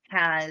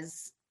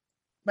has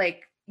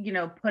like, you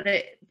know, put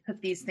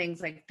these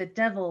things like the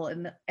devil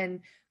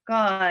and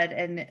God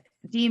and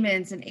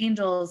demons and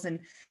angels,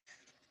 and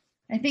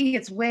I think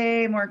it's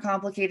way more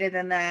complicated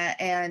than that.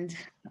 And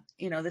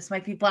you know, this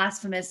might be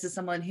blasphemous to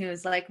someone who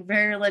is like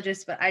very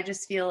religious, but I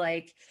just feel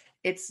like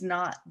it's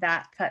not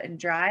that cut and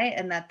dry,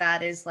 and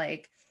that is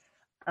like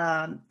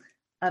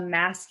a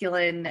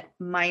masculine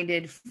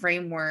minded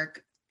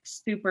framework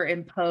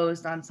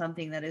superimposed on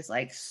something that is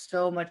like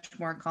so much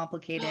more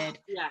complicated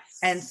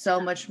and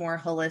so much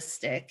more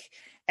holistic.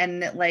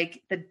 And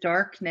like the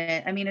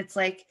darkness, I mean, it's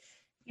like,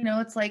 you know,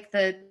 it's like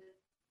the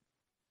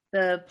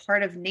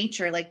part of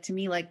nature, like to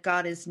me, like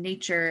God is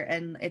nature,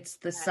 and it's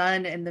the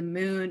sun and the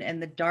moon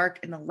and the dark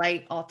and the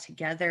light all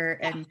together.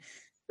 And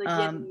the yin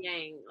and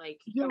yang,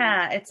 like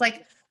it's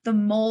like the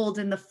mold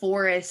in the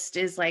forest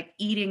is like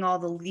eating all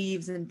the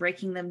leaves and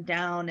breaking them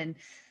down, and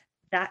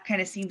that kind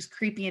of seems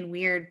creepy and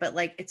weird, but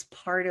like it's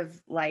part of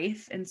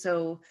life. And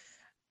so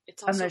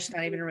it's I'm just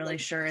not even really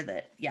sure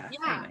that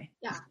anyway.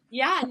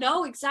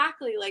 No,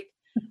 exactly. Like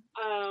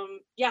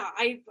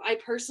I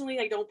personally,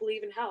 I don't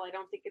believe in hell. I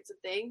don't think it's a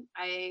thing.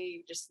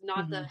 I just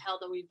not the hell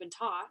that we've been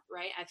taught,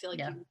 right? I feel like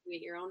you can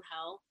create your own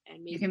hell,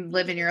 and maybe you can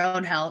live in your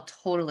own hell.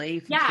 Totally.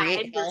 You can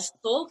create and hell. your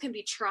soul can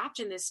be trapped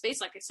in this space.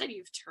 Like I said,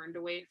 you've turned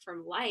away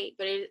from light,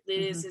 but it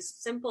is as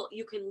simple.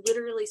 You can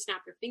literally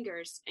snap your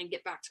fingers and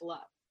get back to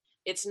love.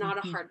 It's not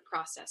a hard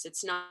process.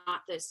 It's not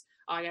this,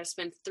 oh, I got to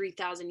spend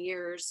 3,000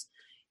 years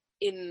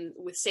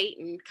with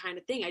Satan kind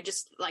of thing. I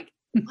just like,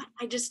 what?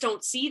 I just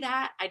don't see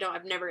that.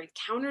 I've never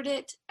encountered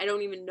it. I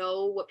don't even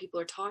know what people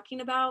are talking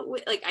about.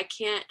 Like, I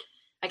can't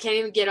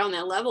even get on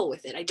that level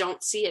with it. I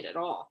don't see it at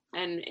all.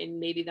 And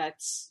maybe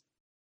that's,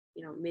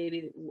 you know,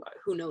 maybe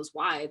who knows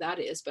why that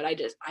is, but I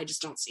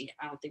just don't see it.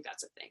 I don't think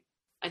that's a thing.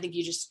 I think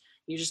you just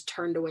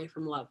turned away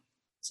from love.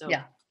 So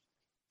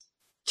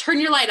turn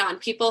your light on,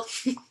 people.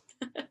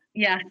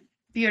 Yeah.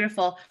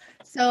 Beautiful.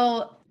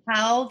 So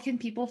how can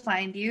people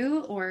find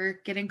you or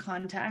get in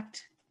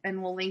contact?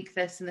 And we'll link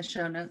this in the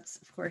show notes,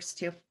 of course,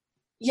 too.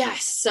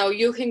 Yes. So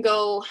you can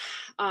go,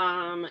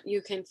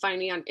 you can find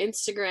me on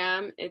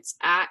Instagram. It's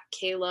at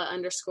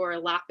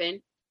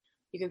Kayla_Lappin.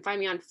 You can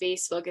find me on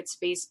Facebook. It's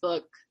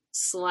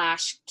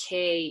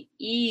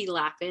Facebook/KE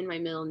Lappin. My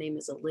middle name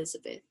is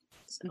Elizabeth.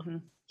 So,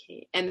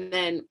 okay. And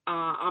then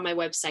on my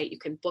website, you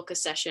can book a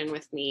session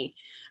with me,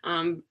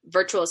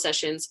 virtual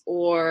sessions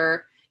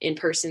or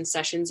in-person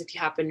sessions if you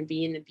happen to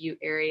be in the Butte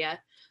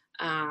area.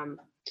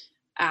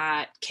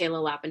 At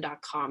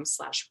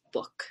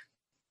kaylalappin.com/book.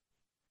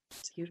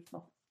 It's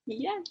beautiful.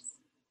 Yes.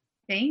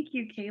 Thank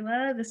you,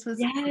 Kayla. This was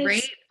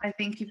great. I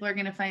think people are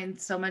going to find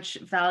so much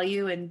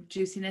value and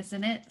juiciness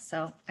in it.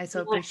 So I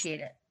appreciate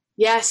it.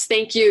 Yes.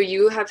 Thank you.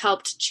 You have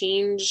helped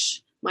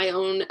change my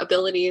own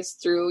abilities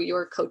through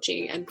your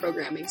coaching and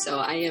programming. So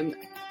I am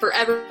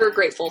forever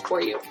grateful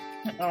for you.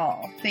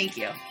 Oh, thank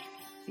you.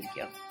 Thank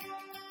you.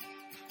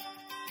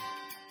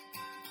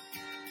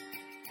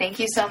 Thank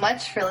you so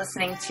much for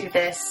listening to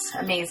this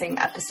amazing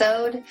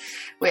episode.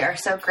 We are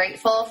so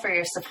grateful for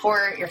your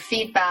support, your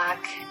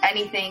feedback,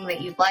 anything that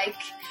you'd like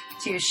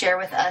to share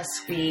with us.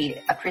 We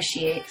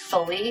appreciate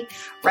fully.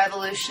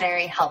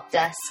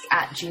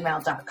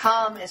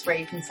 revolutionaryhelpdesk@gmail.com is where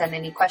you can send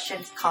any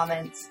questions,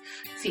 comments,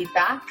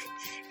 feedback.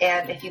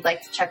 And if you'd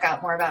like to check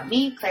out more about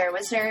me, Claire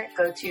Wisner,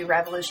 go to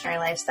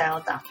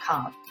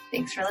revolutionarylifestyle.com.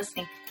 Thanks for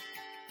listening.